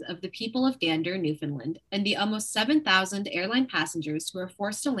experiences of the people of Gander, Newfoundland, and the almost 7,000 airline passengers who were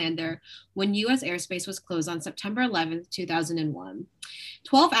forced to land there when U.S. airspace was closed on September 11, 2001.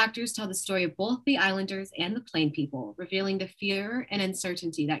 12 actors tell the story of both the islanders and the plane people, revealing the fear and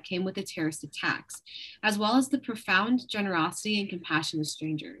uncertainty that came with the terrorist attacks, as well as the profound generosity and compassion of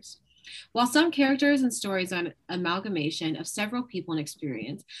strangers. While some characters and stories are an amalgamation of several people and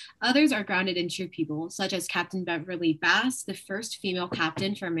experience, others are grounded in true people, such as Captain Beverly Bass, the first female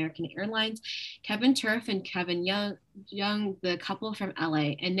captain for American Airlines, Kevin Turf and Kevin Young, the couple from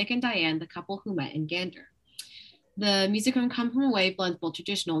LA, and Nick and Diane, the couple who met in Gander. The music from Come From Away blends both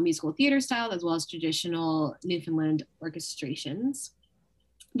traditional musical theater style as well as traditional Newfoundland orchestrations.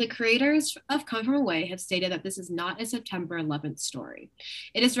 The creators of Come From Away have stated that this is not a September 11th story.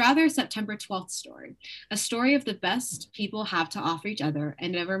 It is rather a September 12th story, a story of the best people have to offer each other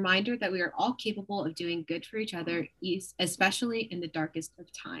and a reminder that we are all capable of doing good for each other, especially in the darkest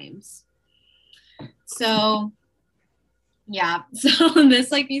of times. So, yeah, so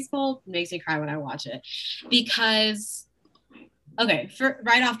this like musical makes me cry when I watch it because, okay,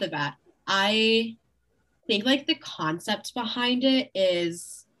 right off the bat, I think like the concept behind it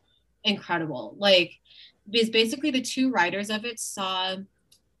is incredible. Like, because basically the two writers of it saw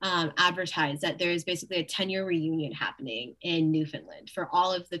advertised that there's basically a 10-year reunion happening in Newfoundland for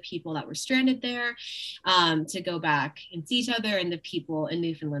all of the people that were stranded there to go back and see each other and the people in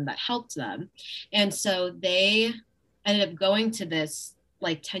Newfoundland that helped them. And so they ended up going to this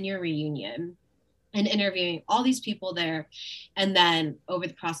like 10-year reunion and interviewing all these people there. And then over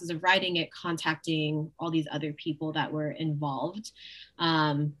the process of writing it, contacting all these other people that were involved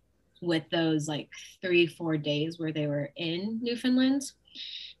with those like 3-4 days where they were in Newfoundland.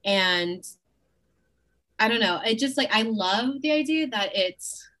 And I don't know, it just like, I love the idea that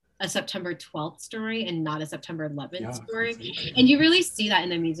it's a September 12th story and not a September 11th story. Absolutely. And you really see that in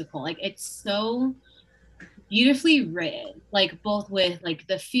the musical. Like, it's so beautifully written, like both with like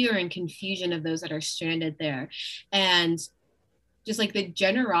the fear and confusion of those that are stranded there, and just like the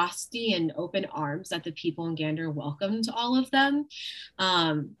generosity and open arms that the people in Gander welcomed all of them.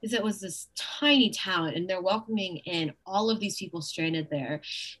 Because it was this tiny town and they're welcoming in all of these people stranded there,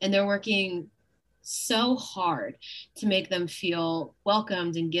 and they're working so hard to make them feel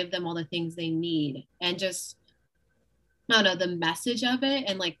welcomed and give them all the things they need. And just, I don't know, the message of it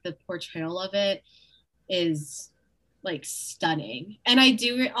and like the portrayal of it is like stunning. And I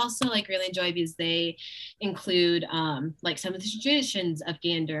do also like really enjoy because they include like some of the traditions of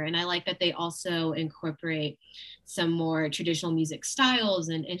Gander, and I like that they also incorporate some more traditional music styles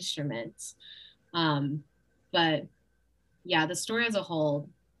and instruments. But yeah, the story as a whole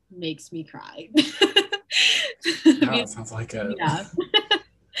makes me cry. Yeah, it sounds like it. Yeah.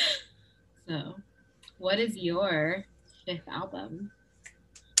 So what is your fifth album?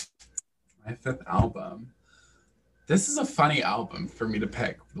 My fifth album. This is a funny album for me to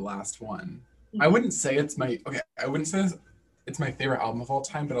pick, the last one. I wouldn't say it's my favorite album of all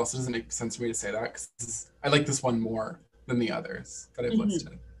time, but it also doesn't make sense for me to say that because I like this one more than the others that I've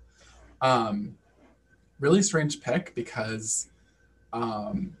listed. Really strange pick because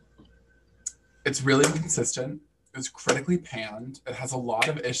it's really inconsistent. It's critically panned. It has a lot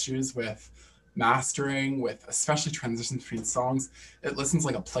of issues with mastering, with especially transitions between songs. It listens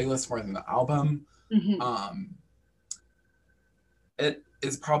like a playlist more than the album. It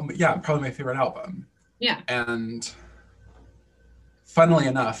is probably my favorite album. Yeah. And funnily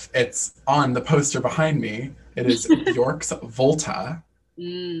enough, it's on the poster behind me. It is Bjork's Volta.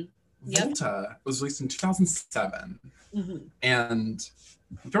 Volta was released in 2007. And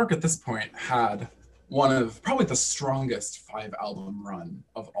Bjork at this point had one of probably the strongest 5-album run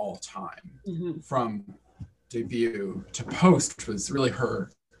of all time. From debut to post, which was really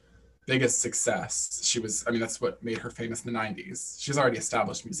her biggest success. That's what made her famous in the 90s. She's already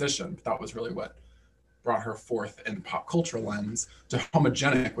established musician, but that was really what brought her forth in pop culture lens, to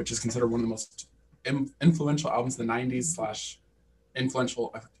Homogenic, which is considered one of the most influential albums of the 90s /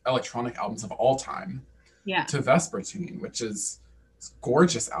 influential electronic albums of all time. Yeah. To Vespertine, which is a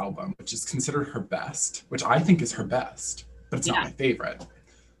gorgeous album, which is considered her best, which I think is her best, but it's not my favorite.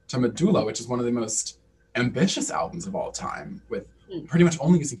 To Medulla, which is one of the most ambitious albums of all time, with pretty much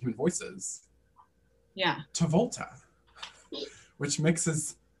only using human voices. Yeah. To Volta, which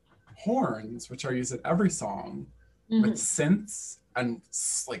mixes horns, which are used in every song, with synths and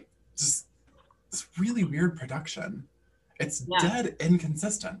like just this really weird production. It's dead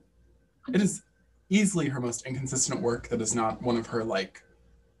inconsistent. It is easily her most inconsistent work that is not one of her like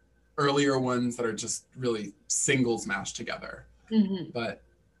earlier ones that are just really singles mashed together. But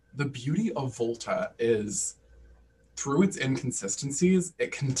the beauty of Volta is, through its inconsistencies,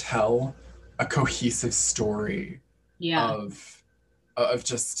 it can tell a cohesive story of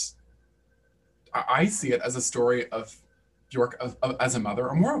just, I see it as a story of Bjork as a mother,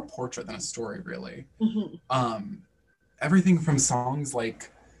 or more a portrait than a story, really. Everything from songs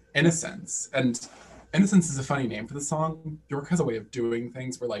like Innocence, and Innocence is a funny name for the song. Bjork has a way of doing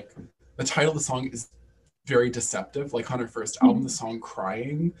things where like the title of the song is very deceptive. Like on her first album, the song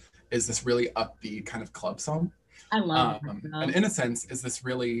Crying is this really upbeat kind of club song. I love it. And Innocence is this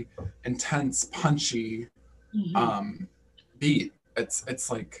really intense, punchy beat.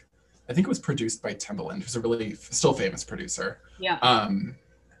 It's like, I think it was produced by Timbaland, who's a really still famous producer. Yeah.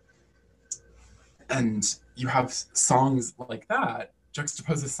 And you have songs like that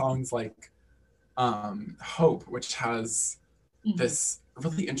juxtaposed with songs like Hope, which has this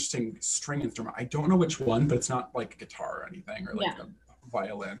really interesting string instrument. I don't know which one, but it's not like a guitar or anything, or like a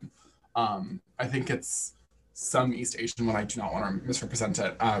violin. I think it's some East Asian one. I do not want to misrepresent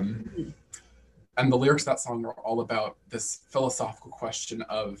it. And the lyrics of that song are all about this philosophical question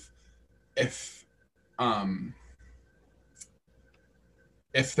of if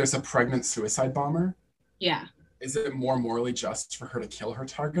there's a pregnant suicide bomber, is it more morally just for her to kill her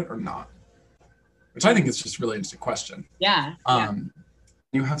target or not? Which I think is just a really interesting question.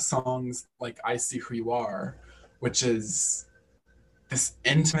 You have songs like I See Who You Are, which is this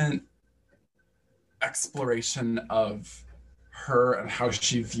intimate exploration of her and how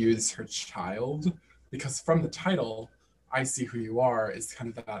she views her child, because from the title, I See Who You Are is kind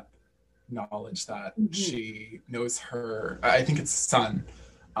of that knowledge that she knows her, I think it's son.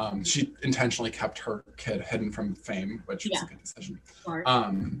 She intentionally kept her kid hidden from fame, which was a good decision.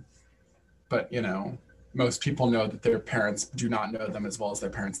 But you know, most people know that their parents do not know them as well as their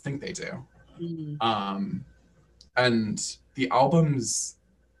parents think they do. And the album's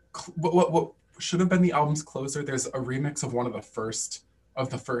what should have been the album's closer, there's a remix of one of the first of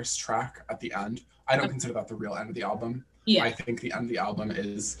the first track at the end. I don't consider that the real end of the album. Yeah. I think the end of the album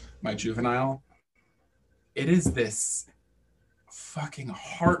is My Juvenile. It is this fucking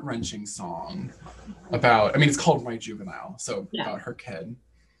heart-wrenching song about, I mean, it's called My Juvenile, so about her kid.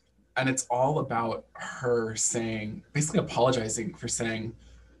 And it's all about her saying, basically apologizing for saying,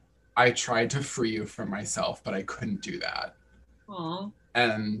 I tried to free you from myself, but I couldn't do that. Aww.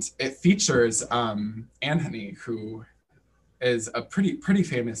 And it features Anthony, who is a pretty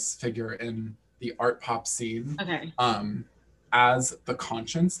famous figure in the art pop scene. Okay. As the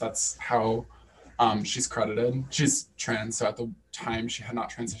Conscience. That's how she's credited. She's trans, so at the time she had not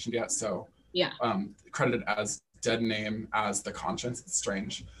transitioned yet. So yeah, credited as dead name as the Conscience. It's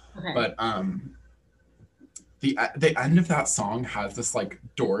strange. Okay. But the end of that song has this like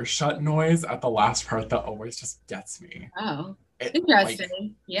door shut noise at the last part that always just gets me. Oh, interesting.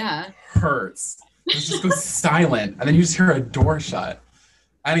 Like, yeah. Hurts. It just goes silent, and then you just hear a door shut.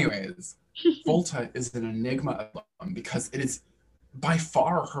 Anyways, Volta is an enigma album because it is by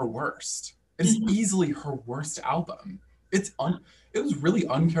far her worst. It is easily her worst album. It was really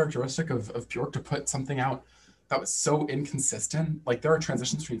uncharacteristic of Bjork to put something out that was so inconsistent. Like there are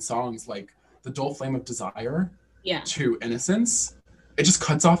transitions between songs like The Dull Flame of Desire to Innocence. It just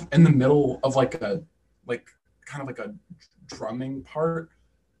cuts off in the middle of like kind of like a drumming part.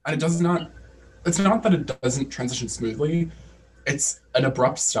 And it does not, it's not that it doesn't transition smoothly. It's an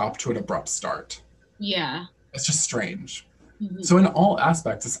abrupt stop to an abrupt start. Yeah. It's just strange. Mm-hmm. So in all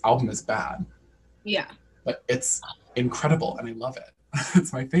aspects, this album is bad. Yeah. But it's incredible and I love it.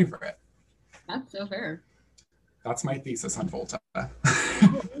 It's my favorite. That's so fair. That's my thesis on Volta.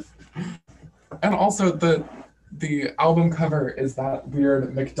 And also the album cover is that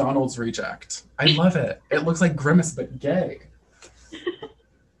weird McDonald's reject. I love it. It looks like Grimace but gay.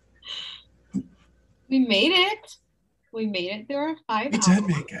 We made it. We made it through our 5 hours. We did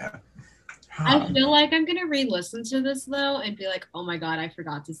make it. I feel like I'm gonna re-listen to this though and be like, oh my god, I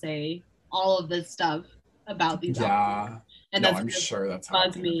forgot to say all of this stuff about these albums. And I'm sure that's how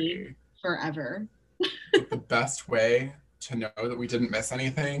bug me forever. The best way to know that we didn't miss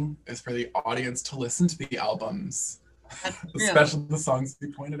anything is for the audience to listen to the albums, especially the songs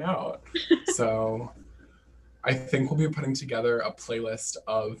we pointed out. So I think we'll be putting together a playlist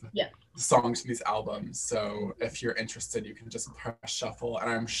of songs from these albums. So if you're interested, you can just press shuffle, and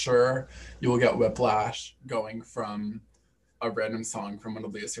I'm sure you will get whiplash going from a random song from one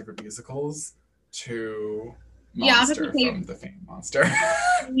of Leah's favorite musicals to Monster from The Fame Monster.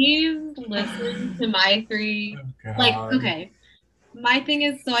 Please listen to my 3. Okay. My thing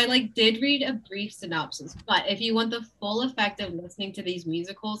is, so I did read a brief synopsis, but if you want the full effect of listening to these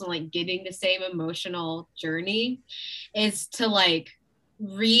musicals and getting the same emotional journey, is to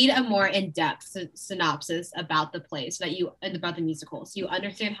read a more in-depth synopsis about the play and about the musical, so you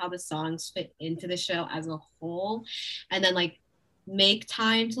understand how the songs fit into the show as a whole, and then make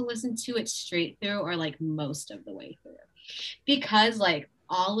time to listen to it straight through or most of the way through, because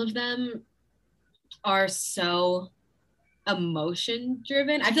all of them are so emotion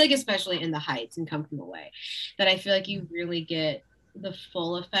driven. I feel especially in The Heights and Come From Away, that I feel you really get the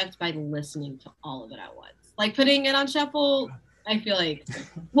full effect by listening to all of it at once. Putting it on shuffle, I feel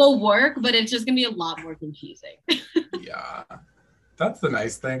will work, but it's just gonna be a lot more confusing. Yeah. That's the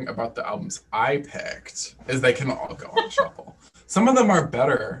nice thing about the albums I picked, is they can all go on shuffle. Some of them are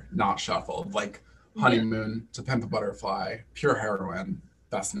better not shuffled, like Honeymoon, To Pimp a Butterfly, Pure Heroine.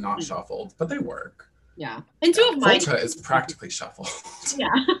 That's not shuffled, but they work. Yeah. And two of mine. Volta is practically shuffled. Yeah.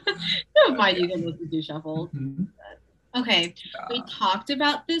 Two of mine you can listen to shuffled. Mm-hmm. Okay. Yeah. We talked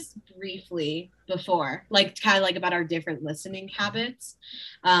about this briefly before, kind of about our different listening habits.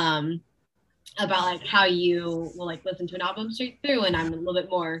 About how you will listen to an album straight through, and I'm a little bit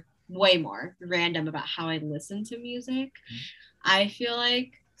way more random about how I listen to music. I feel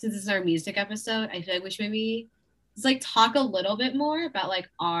since this is our music episode, I feel we should maybe just talk a little bit more about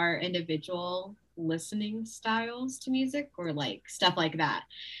our individual listening styles to music, or stuff like that,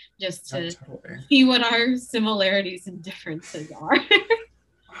 just to see what our similarities and differences are.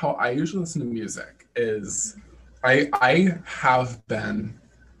 How I usually listen to music is I have been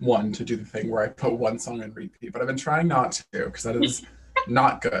one to do the thing where I put one song in repeat, but I've been trying not to, because that is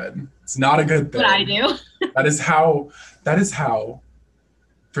not good. It's not a good thing. What I do. That is how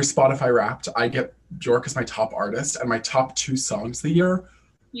for Spotify Wrapped, I get Bjork as my top artist, and my top 2 songs of the year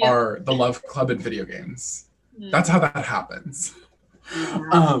are The Love Club and Video Games. That's how that happens.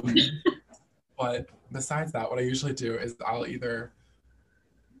 Yeah. But besides that, what I usually do is I'll either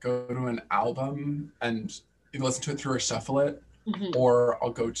go to an album and either listen to it through or shuffle it, or I'll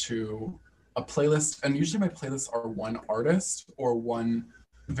go to a playlist, and usually my playlists are one artist or one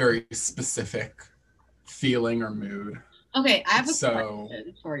very specific feeling or mood. Okay, I have a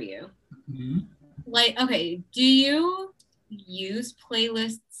question for you. Mm-hmm. Like, okay, do you use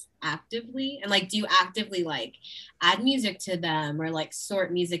playlists actively? And like, do you actively like add music to them or like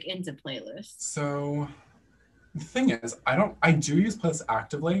sort music into playlists? So the thing is, I do use playlists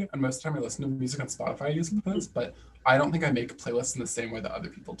actively, and most of the time I listen to music on Spotify, I use playlists, but I don't think I make playlists in the same way that other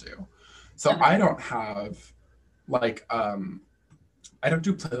people do. So I don't have like, I don't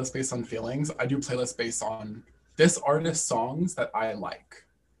do playlists based on feelings. I do playlists based on this artist's songs that I like.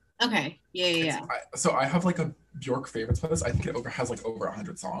 Okay. Yeah. So I have like a Bjork favorites playlist. I think it has like over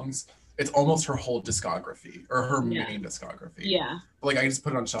 100 songs. It's almost her whole discography or her main discography. Yeah. But like I just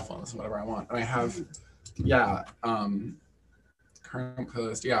put it on shuffle and listen to whatever I want. And I have, current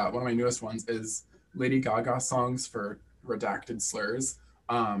playlist. Yeah, one of my newest ones is Lady Gaga songs for redacted slurs.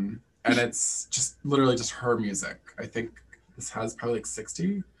 And it's just literally just her music. I think this has probably like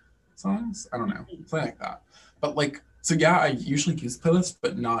 60 songs. I don't know, something like that. But like, so yeah, I usually use playlists,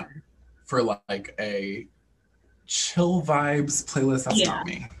 but not for like a chill vibes playlist. That's not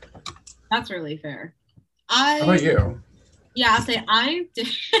me. That's really fair. How about you? Yeah, I'll say I'm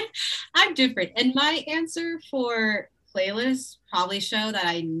different. And my answer for playlists probably show that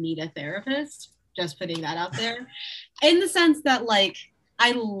I need a therapist. Just putting that out there. In the sense that like,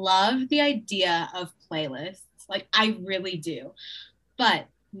 I love the idea of playlists. Like I really do. But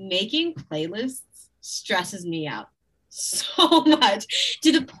making playlists stresses me out so much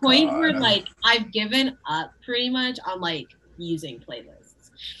to the point where like I've given up pretty much on like using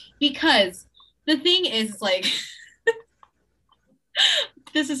playlists. Because the thing is like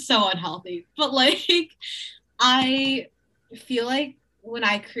this is so unhealthy, but like I feel like when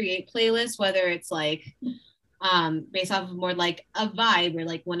I create playlists, whether it's like based off of more like a vibe or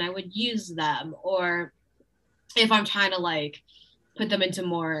like when I would use them, or if I'm trying to like put them into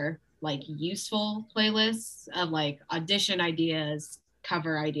more like useful playlists of like audition ideas,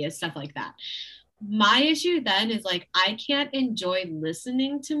 cover ideas, stuff like that. My issue then is like I can't enjoy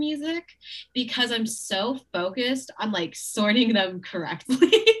listening to music because I'm so focused on like sorting them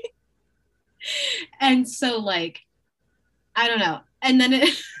correctly. And so like I don't know. And then it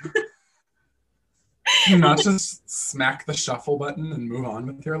Can you not just smack the shuffle button and move on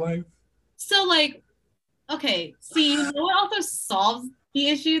with your life? So like, okay, see, you know what also solves the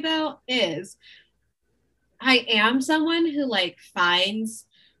issue though is I am someone who like finds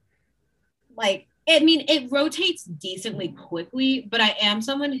like it rotates decently quickly, but I am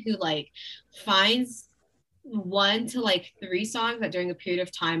someone who like finds 1 to like 3 songs that during a period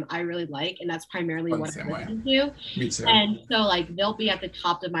of time I really like, and that's primarily what I listen to. Me too. And so like they'll be at the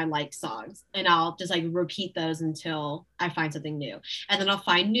top of my like songs, and I'll just like repeat those until I find something new, and then I'll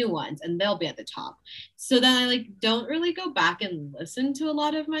find new ones, and they'll be at the top. So then I like don't really go back and listen to a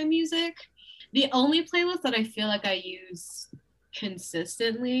lot of my music. The only playlist that I feel like I use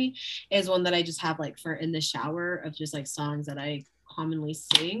consistently is one that I just have like for in the shower of just like songs that I commonly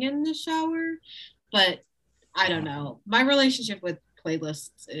sing in the shower. But I don't know. My relationship with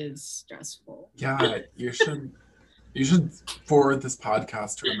playlists is stressful. Yeah, you should forward this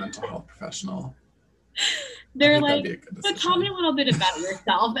podcast to a mental health professional. They're like, but tell me a little bit about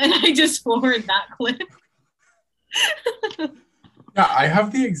yourself, and I just forward that clip. Yeah, I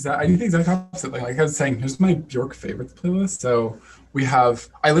do the exact opposite thing. Like I was saying, here's my Bjork favorites playlist. So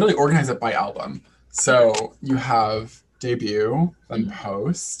I literally organize it by album. So you have debut, then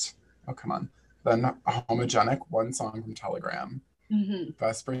post. Oh, come on. Then Homogenic, one song from Telegram.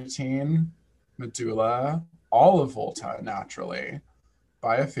 Vespertine, Medulla, all of Volta, naturally.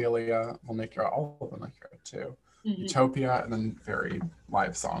 Biophilia, all of them like too. Utopia, and then varied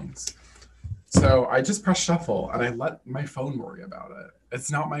live songs. So I just press shuffle and I let my phone worry about it.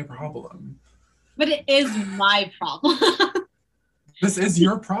 It's not my problem. But it is my problem. This is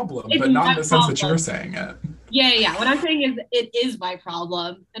your problem, but not in the sense that you're saying it. Yeah. What I'm saying is it is my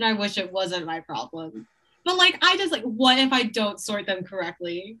problem, and I wish it wasn't my problem. But like, I just like, what if I don't sort them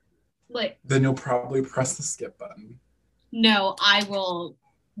correctly? Like, then you'll probably press the skip button. No, I will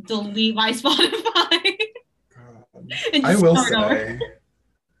delete my Spotify. I will say,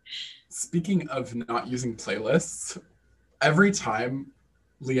 speaking of not using playlists, every time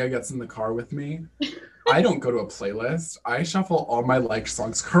Leah gets in the car with me, I don't go to a playlist. I shuffle all my liked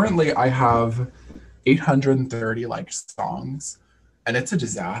songs. Currently, I have 830 liked songs, and it's a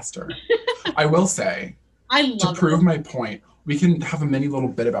disaster. I will say, to prove my point, we can have a mini little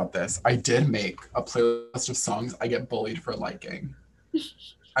bit about this. I did make a playlist of songs I get bullied for liking.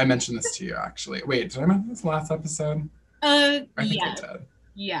 I mentioned this to you, actually. Wait, did I mention this last episode? I think I did.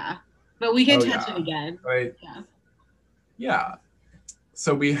 Yeah. But we can touch it again. Right. Yeah.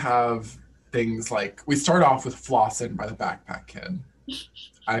 So we have things like, we start off with Flossin' by the Backpack Kid.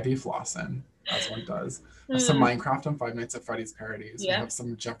 Ivy Flossin', as one does. We have some Minecraft and Five Nights at Freddy's parodies. We have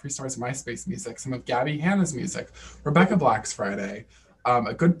some Jeffree Star's MySpace music, some of Gabby Hanna's music, Rebecca Black's Friday,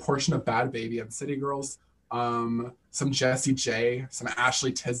 a good portion of Bad Baby and City Girls, some Jessie J, some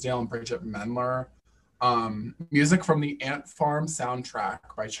Ashley Tisdale and Bridget Mendler, music from the Ant Farm soundtrack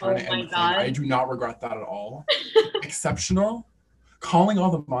by China and Thing. I do not regret that at all. Exceptional. Calling All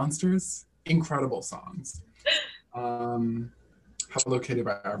the Monsters, incredible songs. Hello Kitty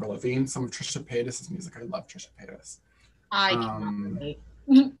by Avril Lavigne, some of Trisha Paytas' music. I love Trisha Paytas. I cannot relate.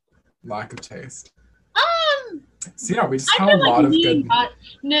 Lack of taste. So yeah, we just have a lot of good. I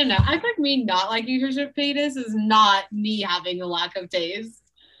feel like me not liking Trisha Paytas is not me having a lack of taste.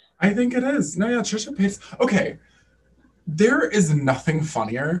 I think it is. No, yeah, Trisha Paytas. Okay, there is nothing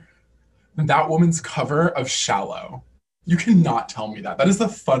funnier than that woman's cover of Shallow. You cannot tell me that. That is the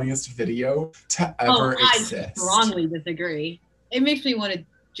funniest video to ever exist. I strongly disagree. It makes me want to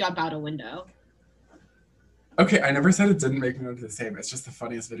jump out a window. Okay, I never said it didn't make me want to do the same. It's just the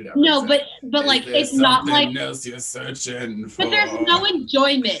funniest video ever. No, but like it's not like else you're searching for. But there's no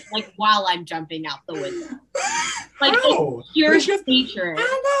enjoyment like while I'm jumping out the window. Like it's pure hatred.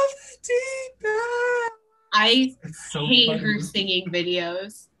 I so hate funny. her singing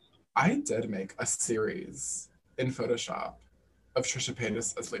videos. I did make a series in Photoshop of Trisha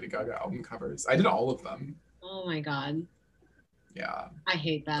Paytas as Lady Gaga album covers. I did all of them. Oh my god. Yeah. I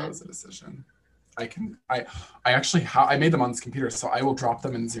hate that. That was a decision. I actually I made them on this computer, so I will drop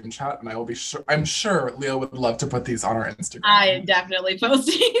them in Zoom chat, and I will be sure. I'm sure Leo would love to put these on our Instagram. I am definitely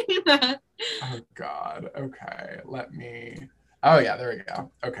posting that. Oh God. Okay. Let me. Oh yeah. There we go.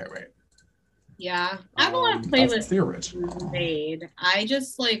 Okay. Wait. Yeah, I have a lot of playlists. That's the original. Made. I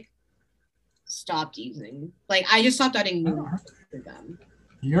just stopped using. I just stopped adding new ones to them.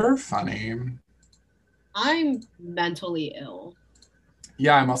 You're funny. I'm mentally ill.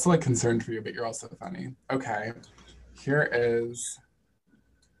 Yeah, I'm also concerned for you, but you're also funny. Okay, here is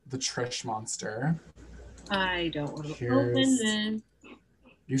the Trish Monster. I don't want to open this.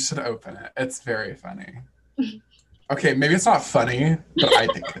 You should open it. It's very funny. Okay, maybe it's not funny, but I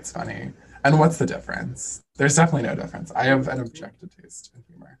think it's funny. And what's the difference? There's definitely no difference. I have an objective taste in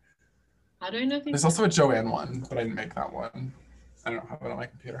humor. How do I know? There's also a Joanne one, but I didn't make that one. I don't have it on my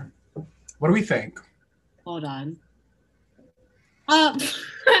computer. What do we think? Hold on. Wait,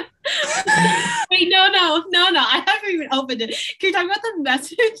 no. I haven't even opened it. Can you talk about the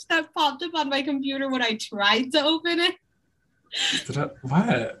message that popped up on my computer when I tried to open it?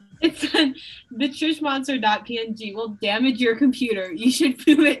 What? It said, the trishmonster.png will damage your computer. You should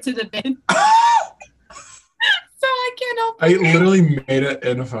move it to the bin. So I can't open it. I literally made it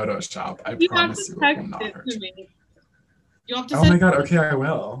in Photoshop. I promise you it will not hurt. You have to oh my god, okay, I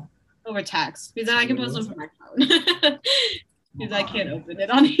will. Over text, because then I can post them from my phone. Because I can't open it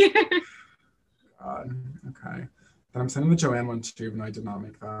on here. God, okay. Then I'm sending the Joanne one too, even though I did not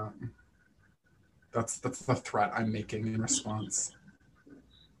make that. That's the threat I'm making in response.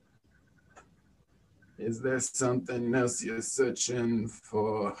 Is there something else you're searching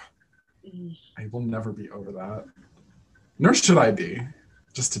for? I will never be over that. Nor should I be,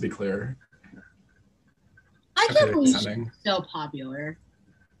 just to be clear. I can't believe she's so popular.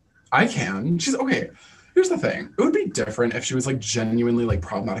 I can. She's okay. Here's the thing. It would be different if she was genuinely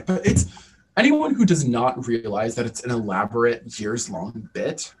problematic, but it's anyone who does not realize that it's an elaborate years-long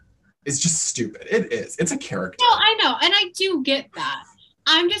bit is just stupid. It is. It's a character. No, I know, and I do get that.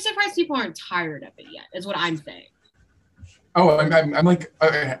 I'm just surprised people aren't tired of it yet, is what I'm saying. Oh, I'm okay,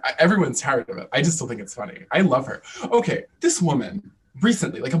 everyone's tired of it. I just still think it's funny. I love her. Okay, this woman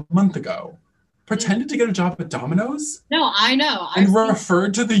recently, a month ago, pretended to get a job at Domino's. No, I know. And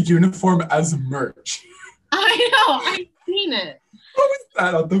referred to the uniform as merch. I know. I've seen it. How is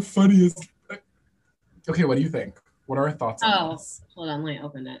that the funniest? Okay, what do you think? What are our thoughts on this? Hold on, let me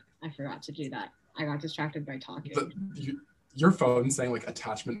open it. I forgot to do that. I got distracted by talking. Your phone saying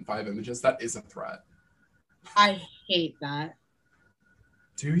attachment 5 images, that is a threat. I hate that.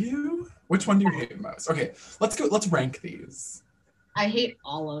 Do you? Which one do you hate most? Okay, let's rank these. I hate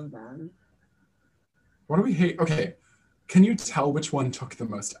all of them. What do we hate? Okay, can you tell which one took the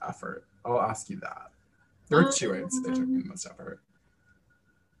most effort? I'll ask you that. There are two I'd say took the most effort.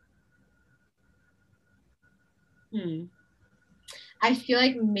 I feel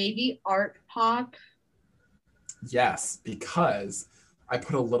like maybe Art Pop. Yes, because I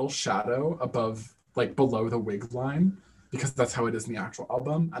put a little shadow above, below the wig line, because that's how it is in the actual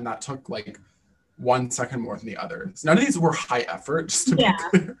album, and that took 1 second more than the others. None of these were high effort, just to be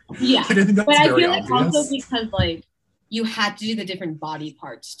clear. Yeah. Like, I think that's but I very feel like obvious. also because like you had to do the different body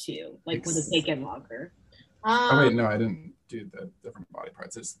parts too, like would have taken longer. Oh wait, no, I didn't do the different body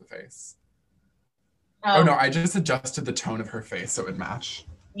parts, it's the face. Oh no, I just adjusted the tone of her face so it would match.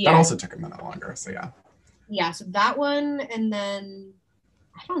 Yeah. That also took a minute longer, so yeah. Yeah, so that one, and then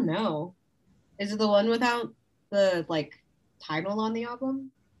I don't know. Is it the one without the like title on the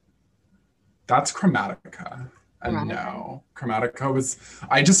album? That's Chromatica. And no, Chromatica was,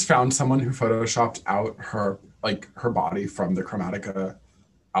 I just found someone who photoshopped out her body from the Chromatica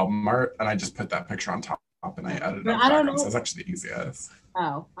album art, and I just put that picture on top and I edited out the background. So it's actually the easiest.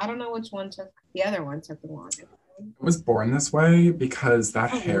 Oh, I don't know which one took, the other one took the longest. It was Born This Way because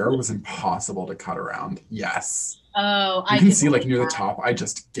that hair was impossible to cut around. Yes. Oh, you can see like near the top, I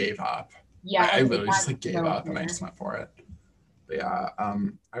just gave up. Yeah. I literally just like gave up and I just went for it. But yeah,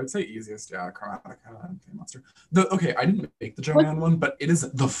 I would say easiest, yeah, Chromatica and Fame Monster. Okay, I didn't make the Joanne one, but it is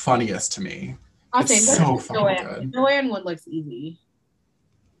the funniest to me. It's so fucking good. Joanne one looks easy.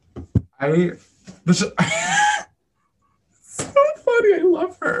 So funny. I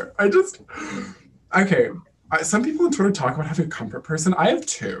love her. Okay. Some people on Twitter talk about having a comfort person. I have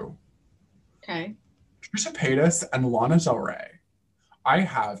two. Okay. Trisha Paytas and Lana Del Rey. I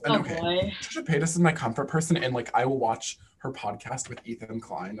have. And boy. Trisha Paytas is my comfort person, and like I will watch her podcast with Ethan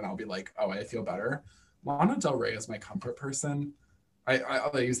Klein, and I'll be like, oh, I feel better. Lana Del Rey is my comfort person. I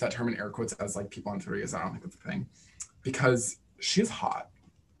use that term in air quotes as like people on Twitter use. I don't think it's a thing, because she's hot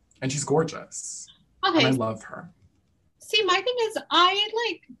and she's gorgeous. Okay. And I love her. See, my thing is, I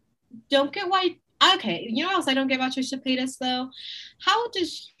like don't get why. Okay, you know what else I don't get about Trisha Paytas though? How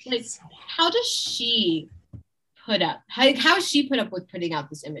does she put up? How has she put up with putting out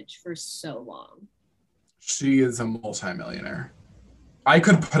this image for so long? She is a multimillionaire. I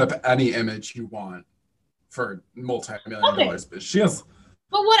could put up any image you want for multi-million dollars, but she has.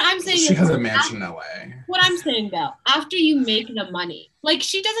 But what I'm saying she has a mansion in LA. What I'm saying though, after you make the money, like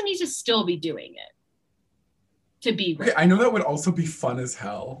she doesn't need to still be doing it to be rich. Okay, I know that would also be fun as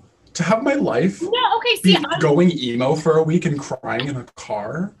hell. To have my life be going emo for a week and crying in a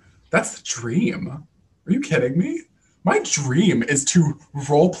car. That's the dream. Are you kidding me? My dream is to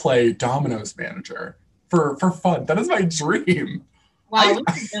role play Domino's manager for fun. That is my dream. Wow,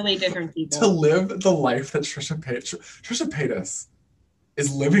 we're really different people. To live the life that Trisha Paytas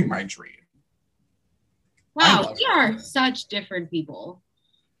is living my dream. Wow, we are such different people.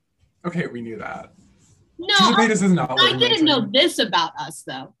 Okay, we knew that. No, Trisha Paytas is not I didn't know this about us,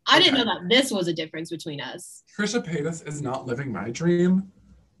 though. I didn't know that this was a difference between us. Trisha Paytas is not living my dream,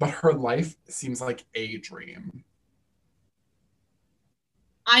 but her life seems like a dream.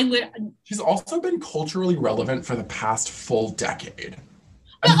 She's also been culturally relevant for the past full decade.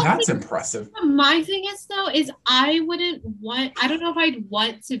 And that's impressive. My thing is, though, I don't know if I'd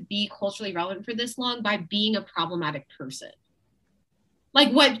want to be culturally relevant for this long by being a problematic person.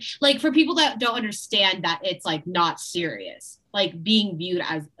 Like for people that don't understand that it's like not serious, like being viewed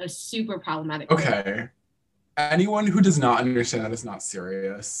as a super problematic person. Okay. Anyone who does not understand that it's not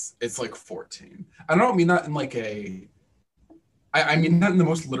serious, it's like 14. I don't mean that in like I mean that in the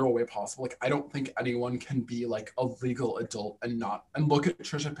most literal way possible. Like, I don't think anyone can be like a legal adult and look at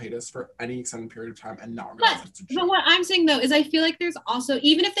Trisha Paytas for any extended period of time and not realize it's a joke. But what I'm saying though is I feel like there's also,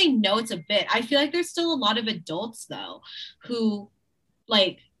 even if they know it's a bit, I feel like there's still a lot of adults though who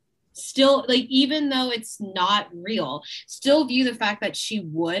like still like, even though it's not real, still view the fact that she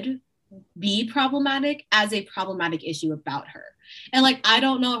would be problematic as a problematic issue about her. And like, I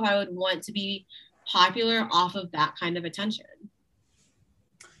don't know if I would want to be popular off of that kind of attention.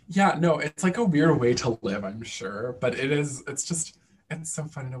 Yeah, no, it's like a weird way to live, I'm sure, but it's so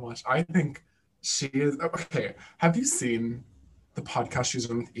funny to watch. I think she is, okay, have you seen the podcast she's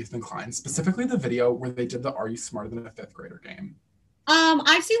doing with Ethan Klein, specifically the video where they did the Are You Smarter Than a Fifth Grader game?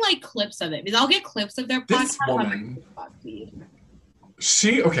 I've seen like clips of it, because I'll get clips of their podcast. This woman,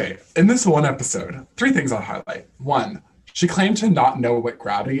 in this one episode, 3 things I'll highlight. 1, she claimed to not know what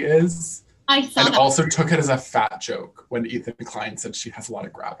gravity is. And also took it as a fat joke when Ethan Klein said she has a lot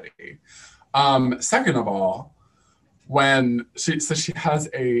of gravity. Second of all, when she has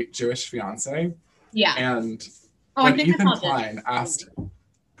a Jewish fiance. Yeah. And when Ethan Klein asked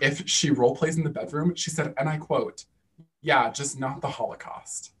if she role plays in the bedroom, she said, and I quote, "Yeah, just not the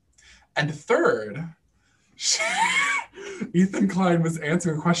Holocaust." And third, Ethan Klein was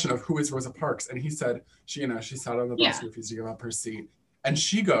answering a question of who is Rosa Parks, and he said she sat on the bus and refused to give up her seat, and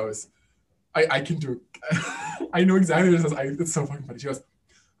she goes, I can do I know exactly what it says. It's so fucking funny. She goes,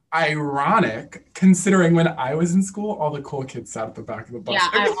 ironic considering when I was in school, all the cool kids sat at the back of the bus. Yeah,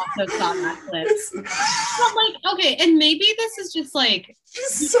 I also saw that clip. But like, okay, and maybe this is just like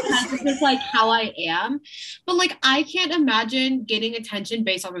this is like how I am, but like I can't imagine getting attention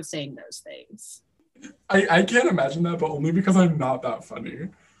based off of saying those things. I can't imagine that, but only because I'm not that funny.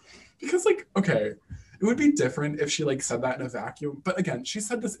 Because like, okay, it would be different if she like said that in a vacuum. But again, she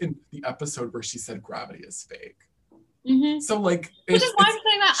said this in the episode where she said gravity is fake. Mm-hmm. So like, which is why I'm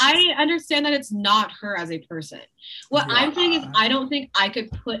saying that I understand that it's not her as a person. What I'm saying is I don't think I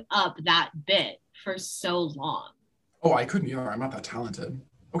could put up that bit for so long. Oh, I couldn't either. I'm not that talented.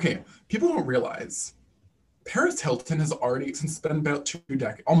 Okay, people don't realize Paris Hilton has already, since it's been about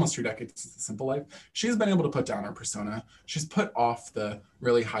almost 2 decades since The Simple Life, she's been able to put down her persona. She's put off the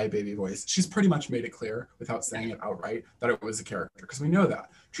really high baby voice. She's pretty much made it clear, without saying it outright, that it was a character, because we know that.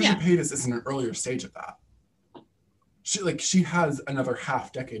 Trisha Paytas is in an earlier stage of that. She has another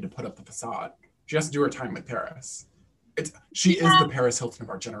half decade to put up the facade. She has to do her time with Paris. She is the Paris Hilton of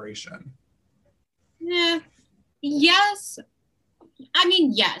our generation. Yeah. Yes. I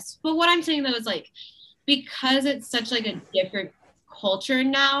mean, yes. But what I'm saying though is like, because it's such like a different culture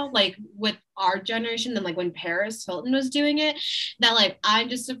now, like with our generation than like when Paris Hilton was doing it, that like I'm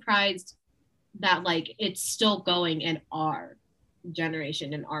just surprised that like it's still going in our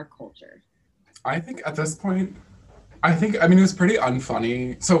generation, in our culture. I think at this point, I mean, it was pretty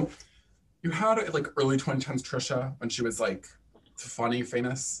unfunny. So you had like early 2010s Trisha when she was like funny,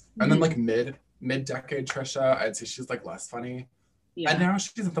 famous. And then like mid-decade Trisha, I'd say she's like less funny. Yeah. And now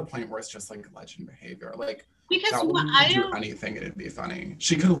she's at the point where it's just like legend behavior. Like, because that woman could do anything and it'd be funny.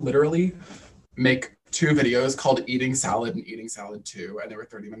 She could literally make 2 videos called Eating Salad and Eating Salad 2, and they were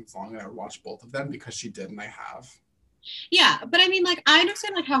 30 minutes long, and I would watch both of them because she did, and I have. Yeah, but I mean, like, I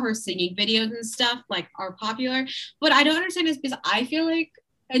understand like how her singing videos and stuff like are popular, but I don't understand is because I feel like,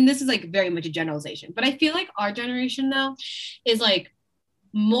 and this is like very much a generalization, but I feel like our generation though is like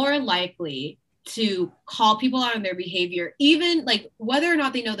more likely to call people out on their behavior, even like whether or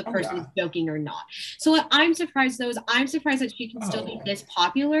not they know the person is joking or not. So what I'm surprised though is I'm surprised that she can still be this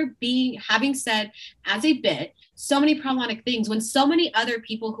popular, having said as a bit so many problematic things when so many other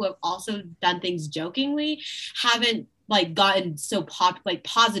people who have also done things jokingly haven't like gotten so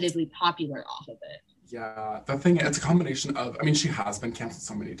positively popular off of it. Yeah, the thing, it's a combination of, I mean, she has been canceled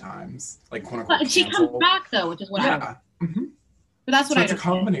so many times, like quote unquote. But she comes back though, which is what But that's what it's a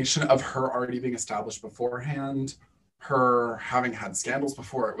combination of her already being established beforehand, her having had scandals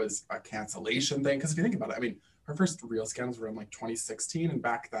before it was a cancellation thing. Because if you think about it, I mean, her first real scandals were in like 2016, and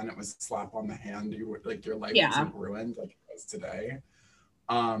back then it was slap on the hand. You were like your life isn't ruined like it was today.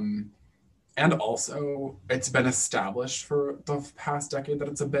 And also it's been established for the past decade that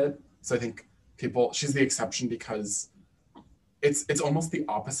it's a bit. So I think she's the exception because it's almost the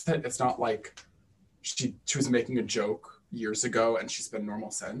opposite. It's not like she was making a joke years ago and she's been normal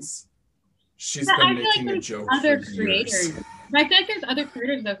since. She's been making a joke other for creators. years. I feel like there's other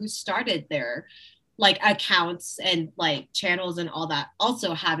creators though who started their like accounts and like channels and all that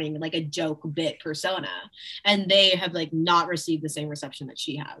also having like a joke bit persona, and they have like not received the same reception that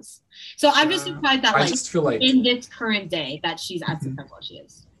she has. So I'm just surprised that I just feel like in this current day that she's as successful as she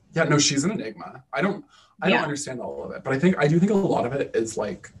is. Yeah, no, she's an enigma. I don't understand all of it, but I do think a lot of it is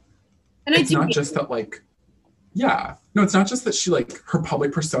like, and it's not just that like, it's not just that she like her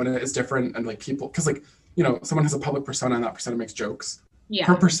public persona is different and like people, because like, you know, someone has a public persona and that persona makes jokes. Yeah.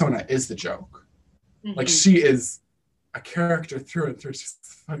 Her persona is the joke. Mm-hmm. Like she is a character through and through. She's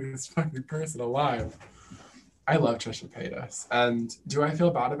the funniest fucking person alive. I love Trisha Paytas. And do I feel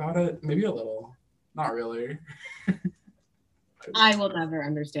bad about it? Maybe a little. Not really. I will never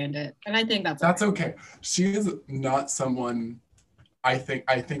understand it. And I think that's okay. She is not someone I think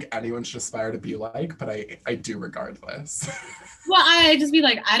anyone should aspire to be like, but I do regardless. Well, I just be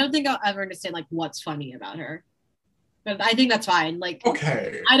like, I don't think I'll ever understand like what's funny about her. But I think that's fine. Like,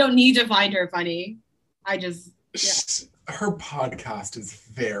 okay. I don't need to find her funny. I just her podcast is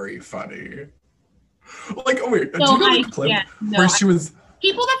very funny. Like, oh wait, do you know the clip where she was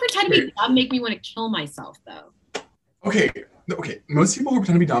people that pretend to be dumb make me want to kill myself though. Okay, most people who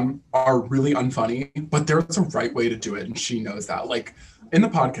pretend to be dumb are really unfunny, but there's a right way to do it, and she knows that. Like, in the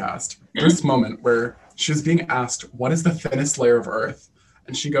podcast, there's this moment where she was being asked, what is the thinnest layer of Earth?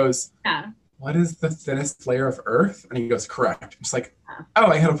 And she goes, what is the thinnest layer of Earth? And he goes, correct. It's like, oh,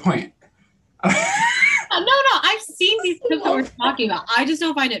 I had a point. No, I've seen these clips that we're talking about. I just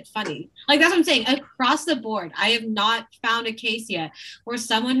don't find it funny. Like, that's what I'm saying. Across the board, I have not found a case yet where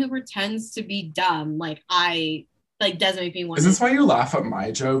someone who pretends to be dumb, doesn't make me want. Is this why you laugh at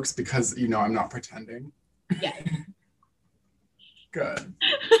my jokes? Because you know I'm not pretending. Yeah. Good.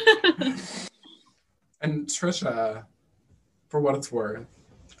 And Trisha, for what it's worth,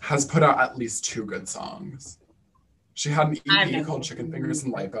 has put out at least 2 good songs. She had an EP called Chicken Fingers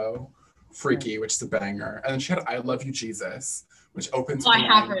and Lipo, Freaky, which is a banger. And then she had I Love You, Jesus, which opens I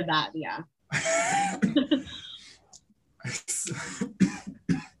have heard that, yeah.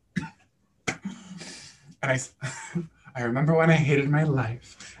 And I remember when I hated my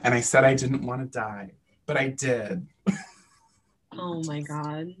life and I said I didn't want to die, but I did. Oh my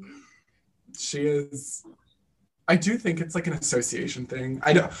God. She is, I do think it's like an association thing.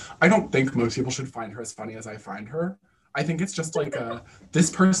 I don't think most people should find her as funny as I find her. I think it's just like this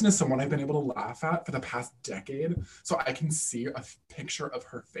person is someone I've been able to laugh at for the past decade. So I can see a picture of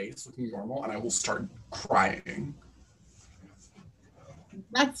her face looking normal and I will start crying.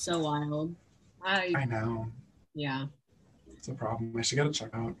 That's so wild. I know. Yeah. It's a problem. I should get it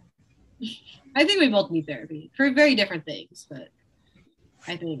checked out. I think we both need therapy for very different things, but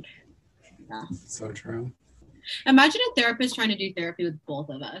I think, yeah. So true. Imagine a therapist trying to do therapy with both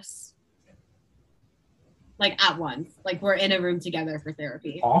of us. Like at once. Like we're in a room together for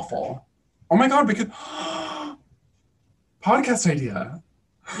therapy. Awful. Oh my God, we could... Podcast idea.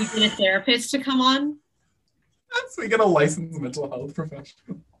 We get a therapist to come on? Yes, we get a licensed mental health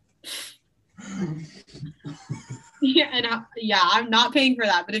professional. Yeah, and I'm not paying for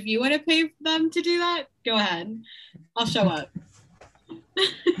that, but if you want to pay for them to do that, go ahead. I'll show up.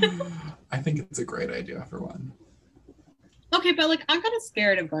 I think it's a great idea for one. Okay, but like I'm kind of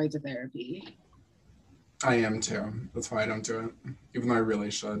scared of going to therapy. I am too. That's why I don't do it. Even though I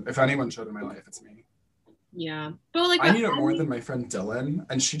really should. If anyone should in my life, it's me. Yeah. But like I need it more than my friend Dylan,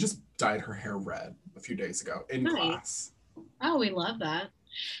 and she just dyed her hair red a few days ago in class. Oh, we love that.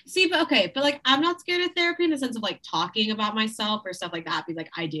 See, but okay, but like I'm not scared of therapy in the sense of like talking about myself or stuff like that, because like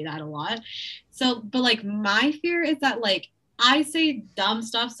I do that a lot. So, but like my fear is that like I say dumb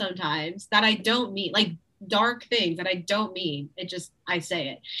stuff sometimes that I don't mean, like dark things that I don't mean. I say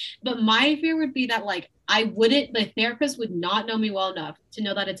it. But my fear would be that like the therapist would not know me well enough to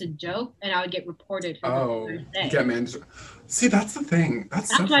know that it's a joke and I would get reported for get managed. See, that's the thing.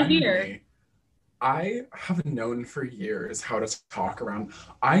 That's so my fear. I have known for years how to talk around.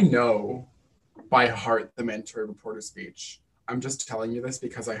 I know by heart the mandatory reporter speech. I'm just telling you this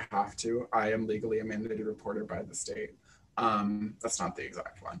because I have to. I am legally a mandated reporter by the state. That's not the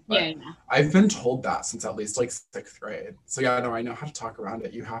exact one. But yeah. I've been told that since at least like 6th grade. So yeah, no, I know how to talk around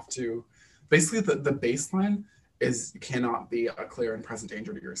it. You have to, basically the baseline is you cannot be a clear and present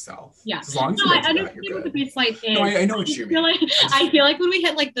danger to yourself. Yeah. As long as you don't do that, you're good. The baseline is. No, I know what you mean. I feel like when we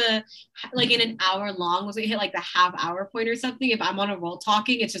hit like in an hour long, was we hit like the half hour point or something, if I'm on a roll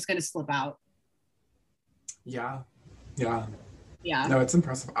talking, it's just going to slip out. Yeah. Yeah. No, it's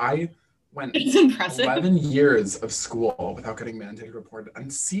impressive. I went 11 years of school without getting mandated reported.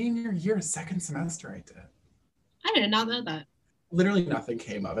 And senior year, 2nd semester, I did. I did not know that. Literally nothing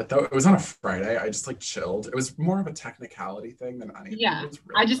came of it, though. It was on a Friday. I just like chilled. It was more of a technicality thing than anything. Yeah, really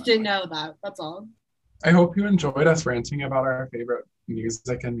I just didn't know that. That's all. I hope you enjoyed us ranting about our favorite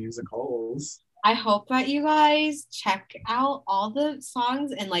music and musicals. I hope that you guys check out all the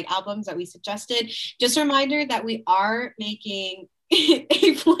songs and like albums that we suggested. Just a reminder that we are making a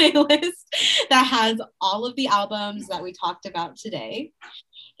playlist that has all of the albums that we talked about today.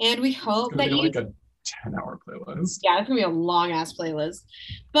 And we hope that you... like a 10-hour playlist. Yeah, it's gonna be a long ass playlist.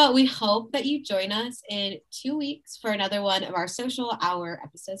 But we hope that you join us in 2 weeks for another one of our social hour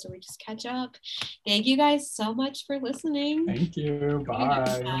episodes where we just catch up. Thank you guys so much for listening. Thank you.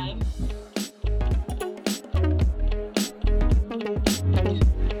 Bye.